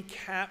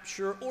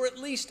recapture or at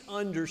least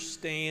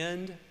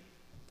understand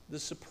the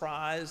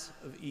surprise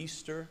of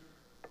Easter.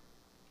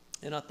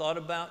 And I thought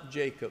about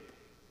Jacob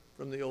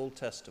from the Old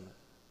Testament.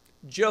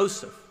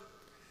 Joseph,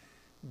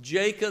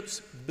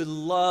 Jacob's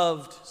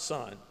beloved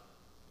son,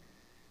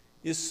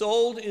 is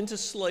sold into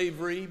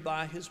slavery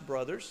by his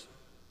brothers,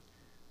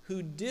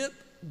 who dip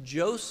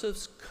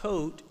Joseph's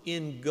coat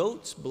in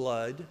goat's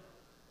blood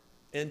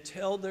and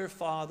tell their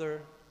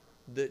father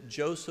that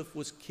Joseph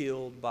was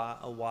killed by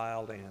a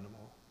wild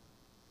animal.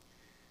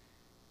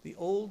 The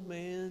old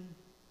man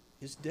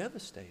is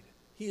devastated.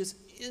 He is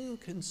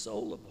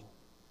inconsolable.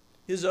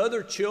 His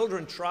other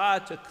children try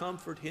to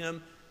comfort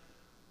him,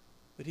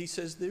 but he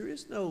says, there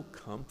is no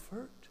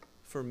comfort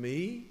for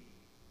me.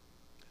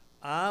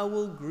 I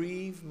will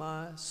grieve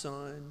my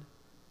son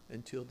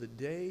until the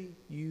day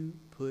you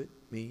put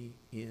me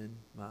in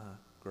my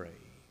grave.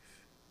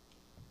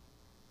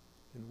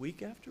 And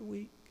week after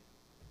week,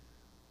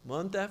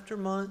 month after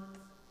month,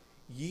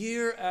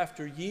 year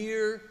after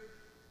year,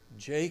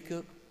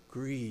 Jacob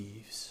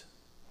grieves.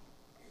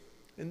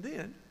 And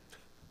then,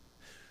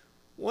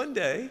 one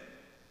day,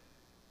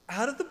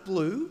 out of the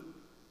blue,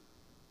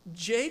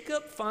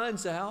 Jacob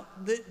finds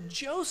out that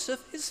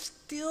Joseph is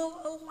still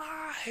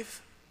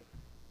alive.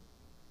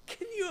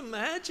 Can you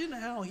imagine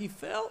how he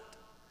felt?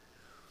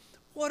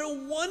 What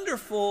a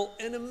wonderful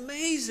and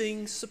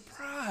amazing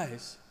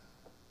surprise.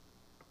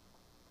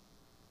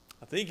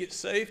 I think it's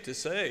safe to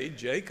say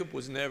Jacob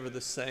was never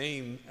the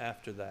same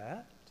after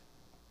that.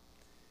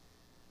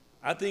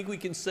 I think we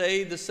can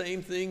say the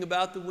same thing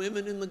about the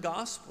women in the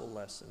gospel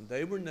lesson.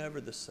 They were never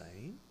the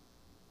same.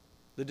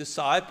 The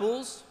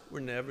disciples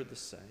were never the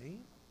same.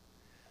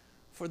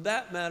 For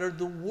that matter,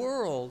 the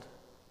world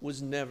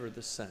was never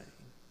the same.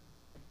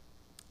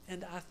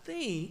 And I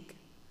think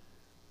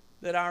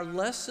that our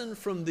lesson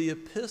from the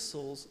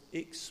epistles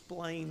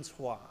explains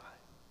why.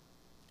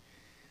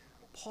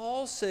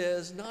 Paul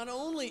says not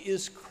only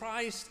is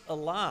Christ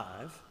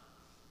alive,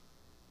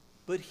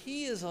 but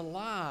he is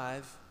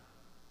alive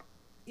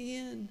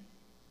in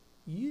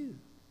you.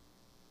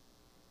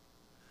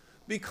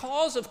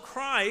 Because of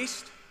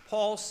Christ,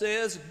 Paul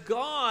says,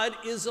 God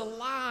is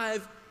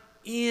alive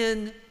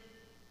in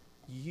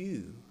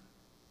you.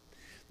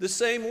 The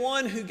same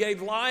one who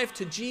gave life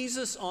to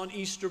Jesus on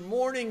Easter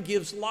morning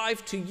gives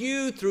life to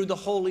you through the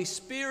Holy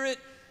Spirit,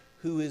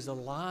 who is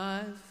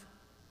alive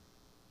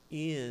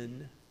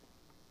in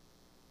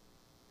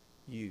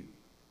you.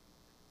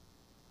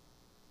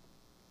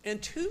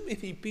 And too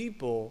many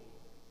people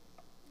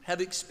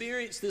have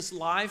experienced this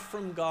life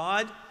from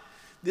God,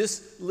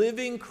 this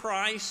living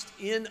Christ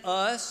in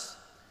us,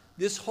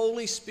 this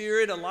Holy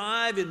Spirit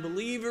alive in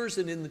believers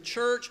and in the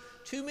church.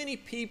 Too many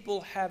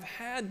people have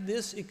had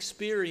this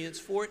experience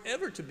for it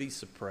ever to be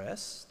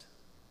suppressed.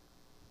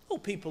 Oh,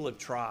 people have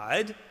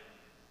tried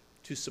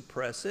to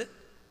suppress it.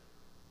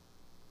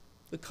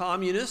 The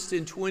communists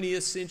in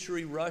 20th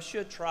century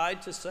Russia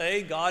tried to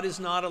say God is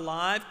not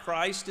alive,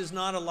 Christ is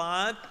not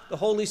alive, the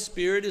Holy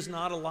Spirit is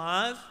not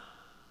alive.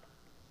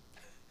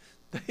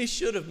 They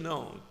should have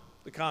known,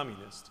 the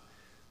communists,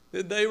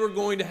 that they were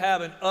going to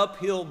have an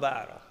uphill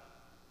battle.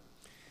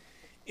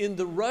 In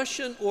the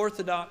Russian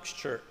Orthodox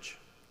Church,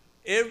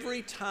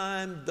 every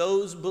time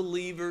those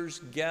believers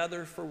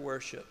gather for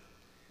worship,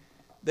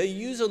 they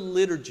use a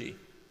liturgy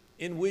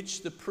in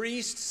which the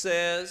priest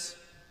says,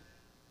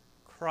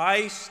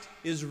 Christ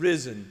is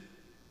risen.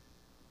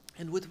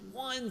 And with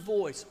one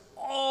voice,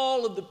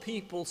 all of the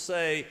people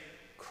say,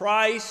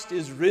 Christ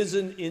is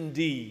risen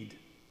indeed.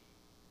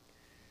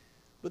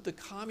 But the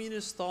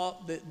communists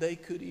thought that they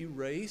could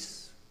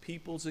erase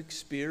people's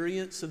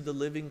experience of the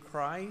living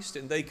Christ,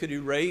 and they could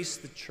erase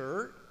the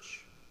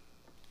church.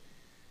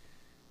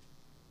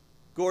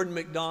 Gordon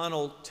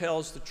MacDonald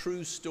tells the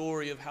true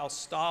story of how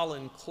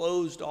Stalin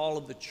closed all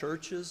of the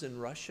churches in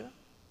Russia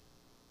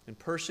and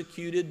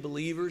persecuted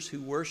believers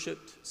who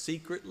worshiped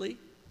secretly.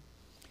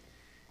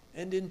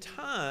 And in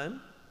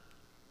time,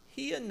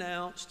 he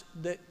announced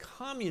that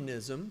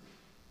communism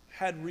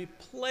had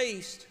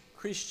replaced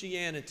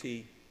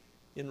Christianity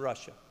in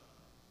Russia.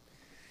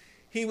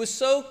 He was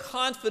so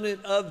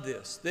confident of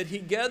this that he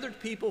gathered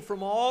people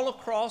from all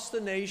across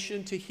the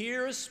nation to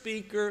hear a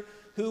speaker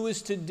who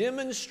was to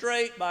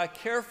demonstrate by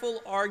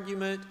careful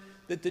argument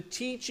that the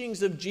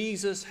teachings of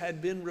Jesus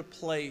had been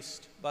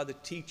replaced by the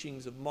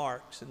teachings of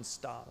Marx and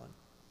Stalin.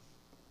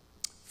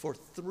 For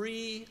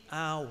 3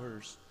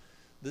 hours,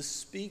 the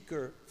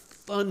speaker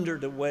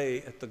thundered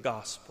away at the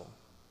gospel,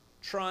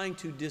 trying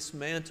to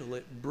dismantle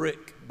it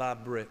brick by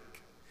brick.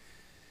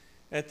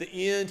 At the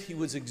end, he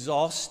was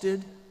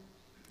exhausted,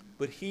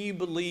 but he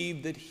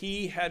believed that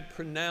he had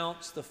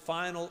pronounced the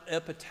final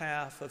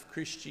epitaph of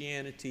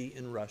Christianity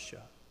in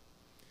Russia.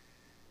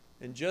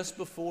 And just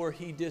before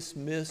he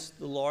dismissed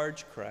the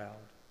large crowd,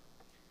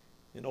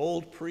 an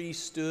old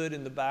priest stood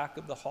in the back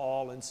of the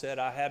hall and said,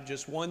 I have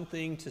just one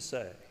thing to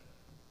say.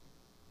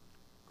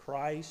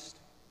 Christ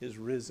is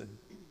risen.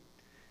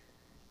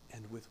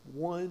 And with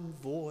one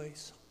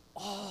voice,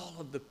 all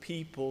of the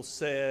people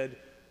said,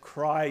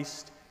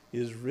 Christ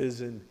is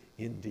risen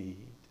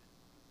indeed.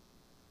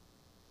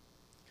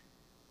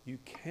 You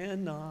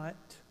cannot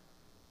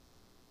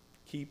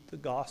keep the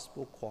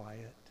gospel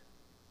quiet,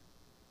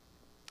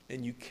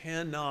 and you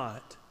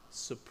cannot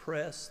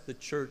suppress the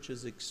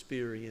church's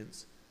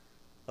experience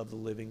of the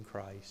living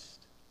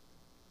Christ.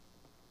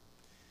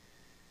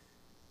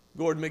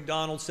 Gordon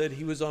MacDonald said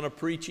he was on a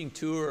preaching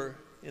tour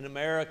in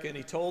America, and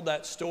he told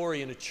that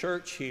story in a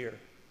church here.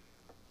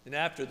 And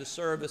after the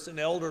service, an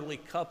elderly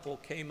couple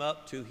came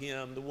up to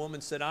him. The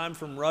woman said, I'm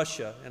from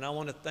Russia, and I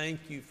want to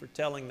thank you for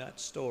telling that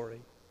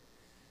story.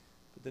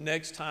 But the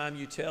next time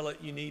you tell it,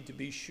 you need to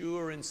be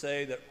sure and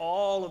say that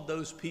all of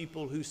those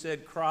people who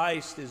said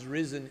Christ is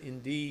risen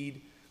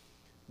indeed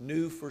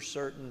knew for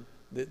certain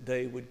that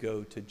they would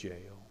go to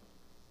jail.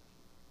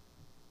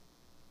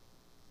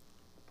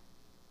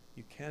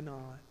 You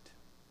cannot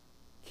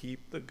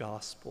keep the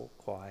gospel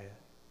quiet.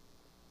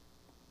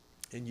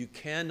 And you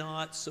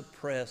cannot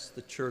suppress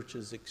the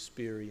church's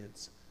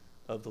experience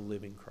of the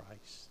living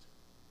Christ.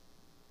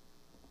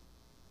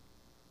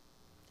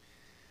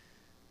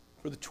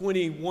 For the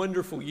 20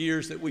 wonderful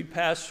years that we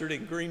pastored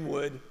in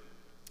Greenwood,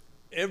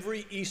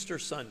 every Easter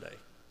Sunday,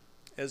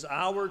 as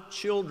our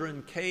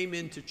children came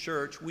into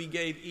church, we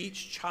gave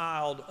each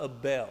child a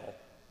bell.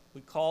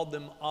 We called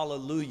them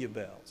Alleluia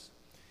bells.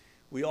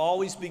 We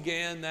always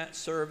began that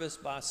service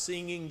by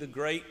singing the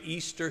great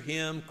Easter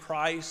hymn,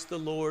 Christ the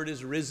Lord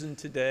is risen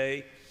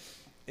today.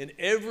 And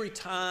every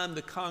time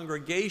the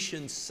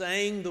congregation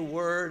sang the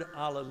word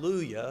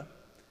Alleluia,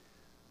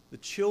 the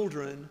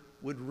children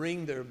would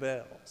ring their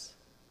bells.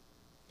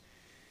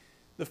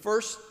 The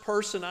first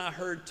person I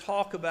heard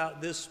talk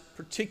about this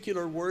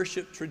particular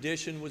worship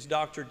tradition was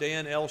Dr.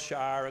 Dan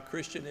Elshire, a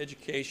Christian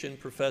education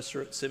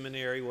professor at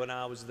seminary when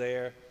I was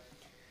there.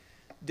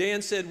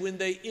 Dan said when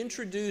they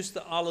introduced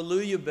the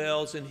Alleluia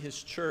bells in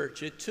his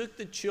church, it took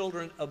the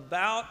children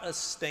about a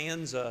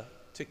stanza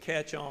to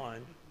catch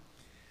on.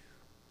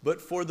 But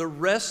for the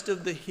rest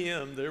of the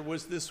hymn, there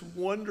was this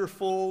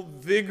wonderful,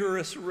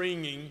 vigorous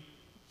ringing.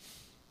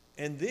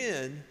 And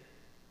then,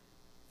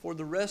 for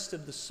the rest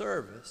of the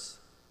service,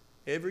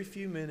 every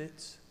few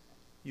minutes,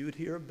 you would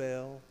hear a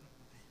bell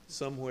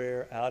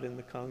somewhere out in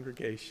the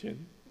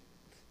congregation.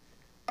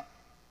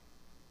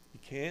 You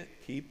can't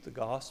keep the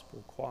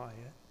gospel quiet.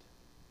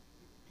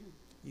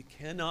 You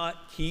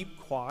cannot keep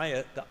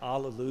quiet the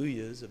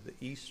Alleluias of the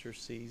Easter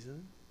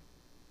season.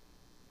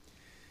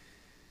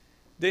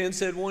 Dan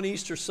said one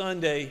Easter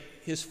Sunday,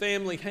 his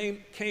family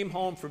came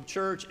home from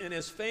church, and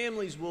as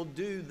families will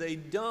do, they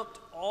dumped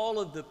all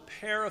of the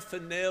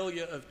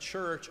paraphernalia of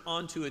church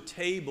onto a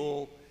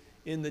table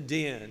in the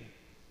den.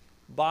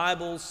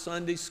 Bibles,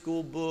 Sunday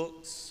school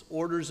books,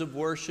 orders of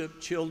worship,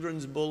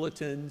 children's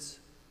bulletins,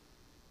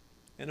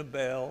 and a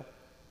bell.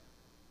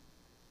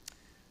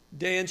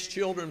 Dan's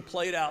children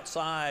played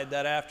outside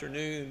that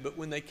afternoon, but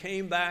when they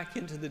came back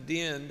into the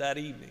den that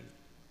evening,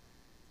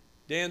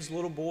 Dan's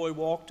little boy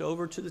walked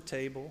over to the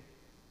table,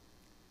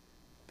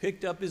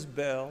 picked up his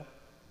bell,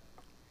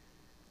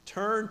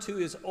 turned to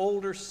his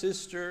older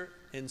sister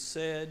and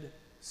said,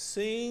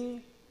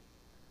 "Sing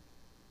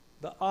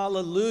the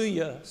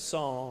Alleluia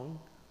song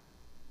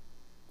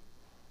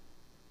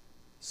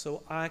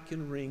so I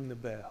can ring the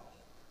bell."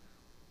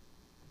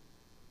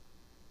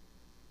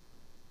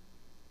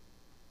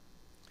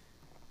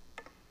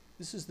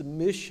 This is the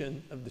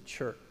mission of the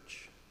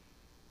church,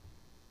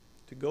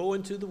 to go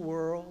into the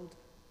world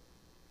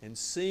and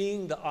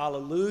sing the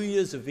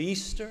Alleluias of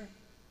Easter,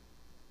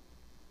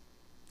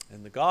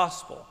 and the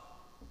gospel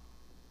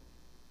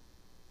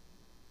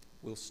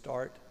will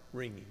start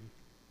ringing.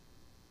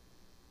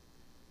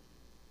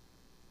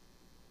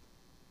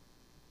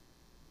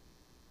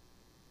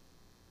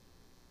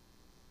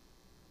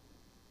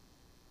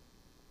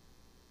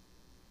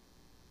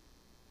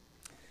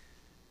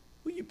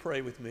 Will you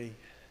pray with me?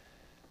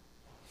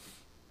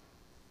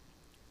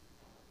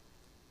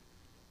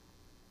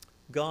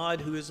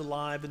 God who is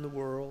alive in the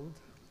world,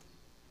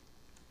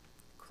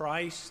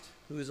 Christ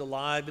who is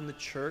alive in the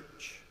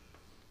church,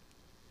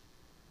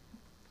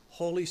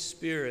 Holy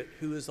Spirit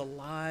who is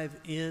alive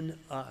in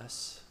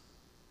us.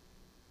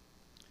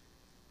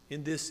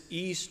 In this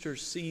Easter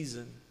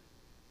season,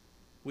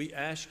 we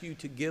ask you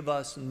to give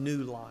us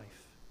new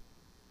life.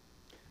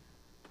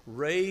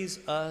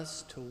 Raise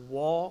us to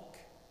walk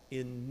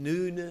in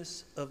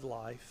newness of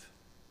life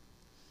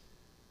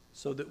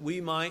so that we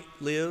might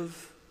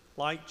live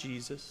like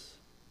Jesus,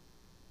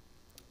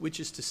 which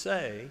is to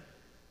say,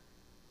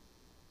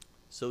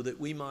 so that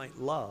we might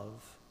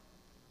love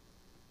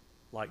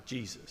like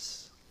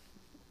Jesus.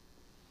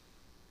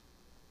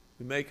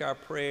 We make our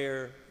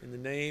prayer in the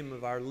name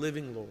of our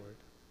living Lord.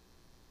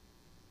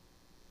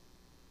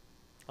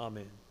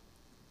 Amen.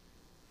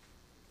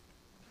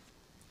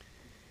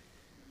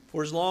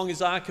 For as long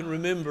as I can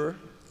remember,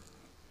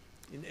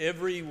 in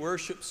every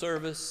worship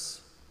service,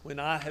 when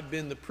I have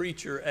been the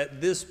preacher, at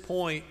this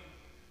point,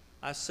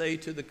 I say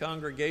to the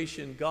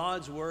congregation,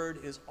 God's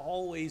word is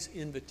always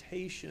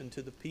invitation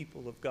to the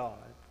people of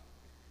God.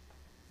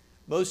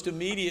 Most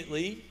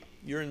immediately,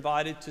 you're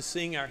invited to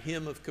sing our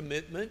hymn of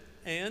commitment,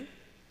 and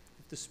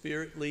if the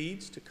Spirit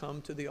leads, to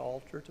come to the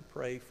altar to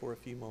pray for a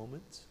few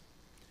moments.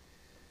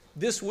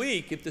 This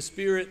week, if the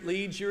Spirit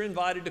leads, you're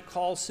invited to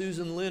call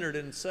Susan Leonard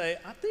and say,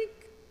 I think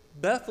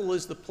Bethel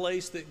is the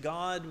place that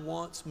God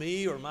wants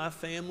me or my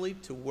family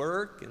to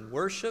work and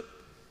worship,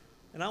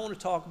 and I want to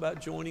talk about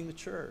joining the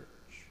church.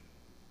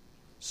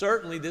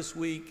 Certainly this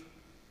week,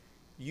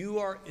 you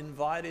are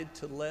invited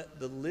to let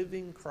the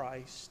living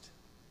Christ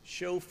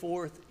show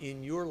forth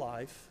in your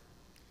life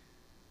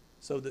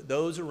so that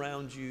those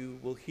around you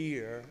will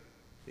hear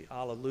the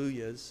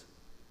Alleluias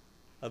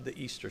of the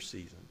Easter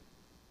season.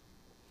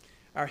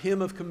 Our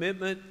hymn of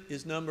commitment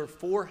is number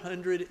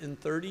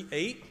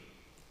 438.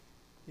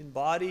 In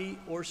body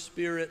or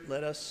spirit,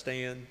 let us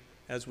stand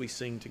as we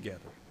sing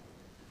together.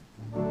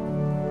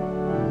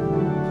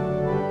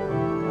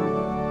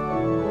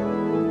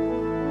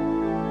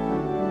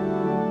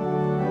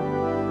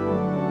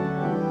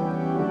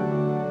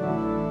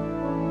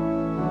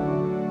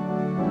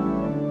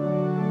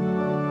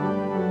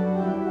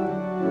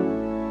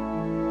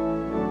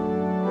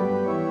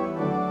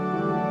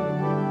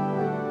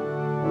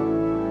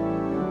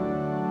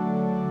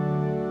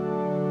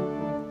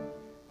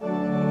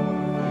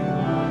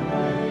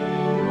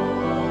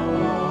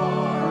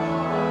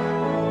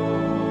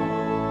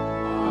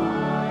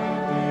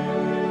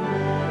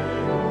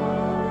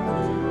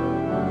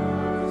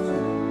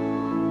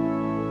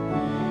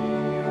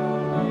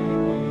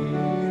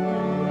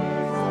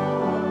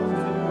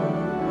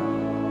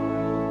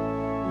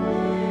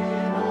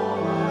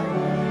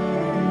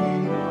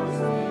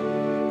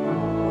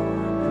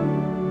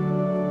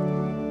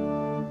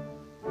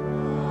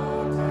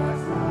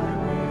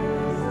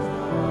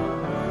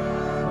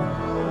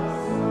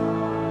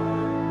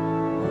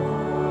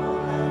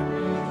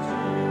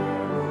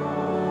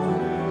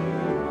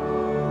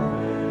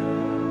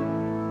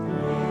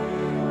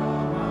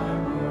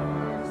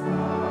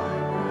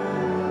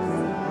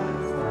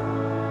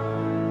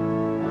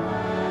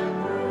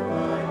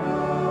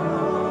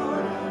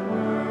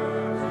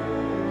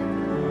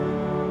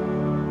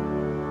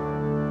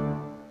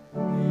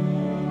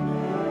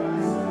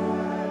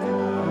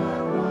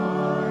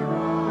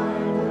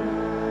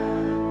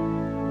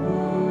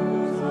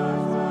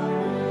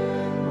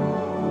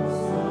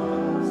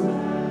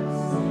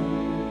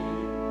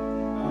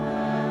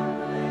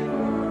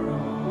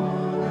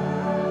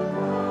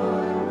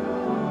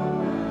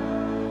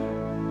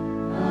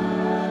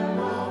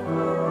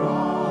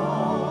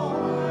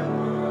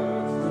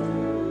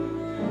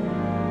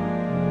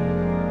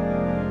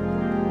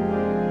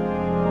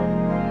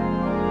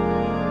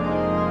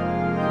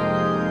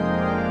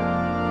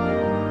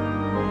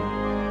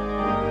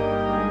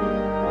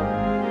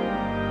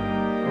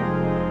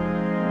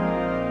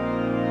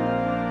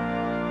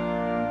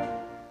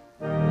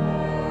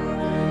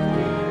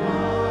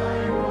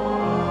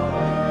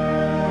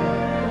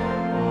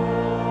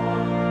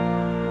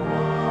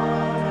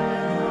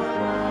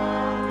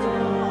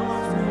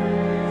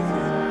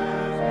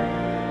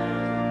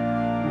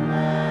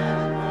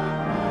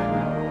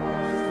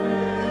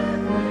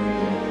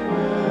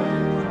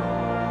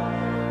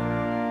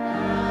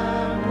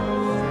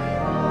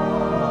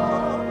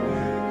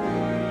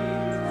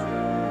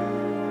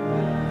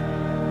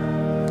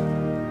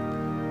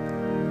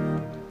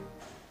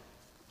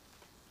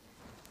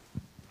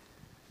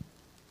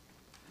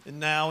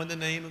 now, in the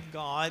name of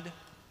God,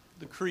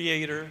 the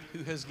Creator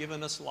who has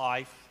given us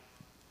life,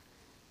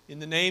 in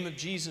the name of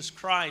Jesus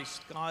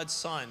Christ, God's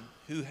Son,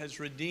 who has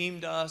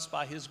redeemed us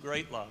by his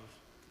great love,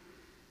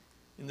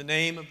 in the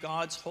name of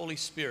God's Holy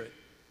Spirit,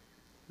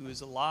 who is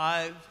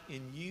alive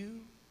in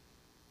you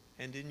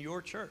and in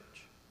your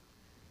church,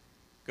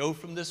 go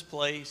from this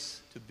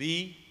place to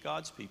be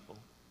God's people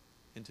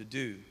and to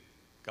do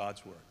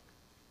God's work.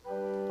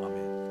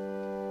 Amen.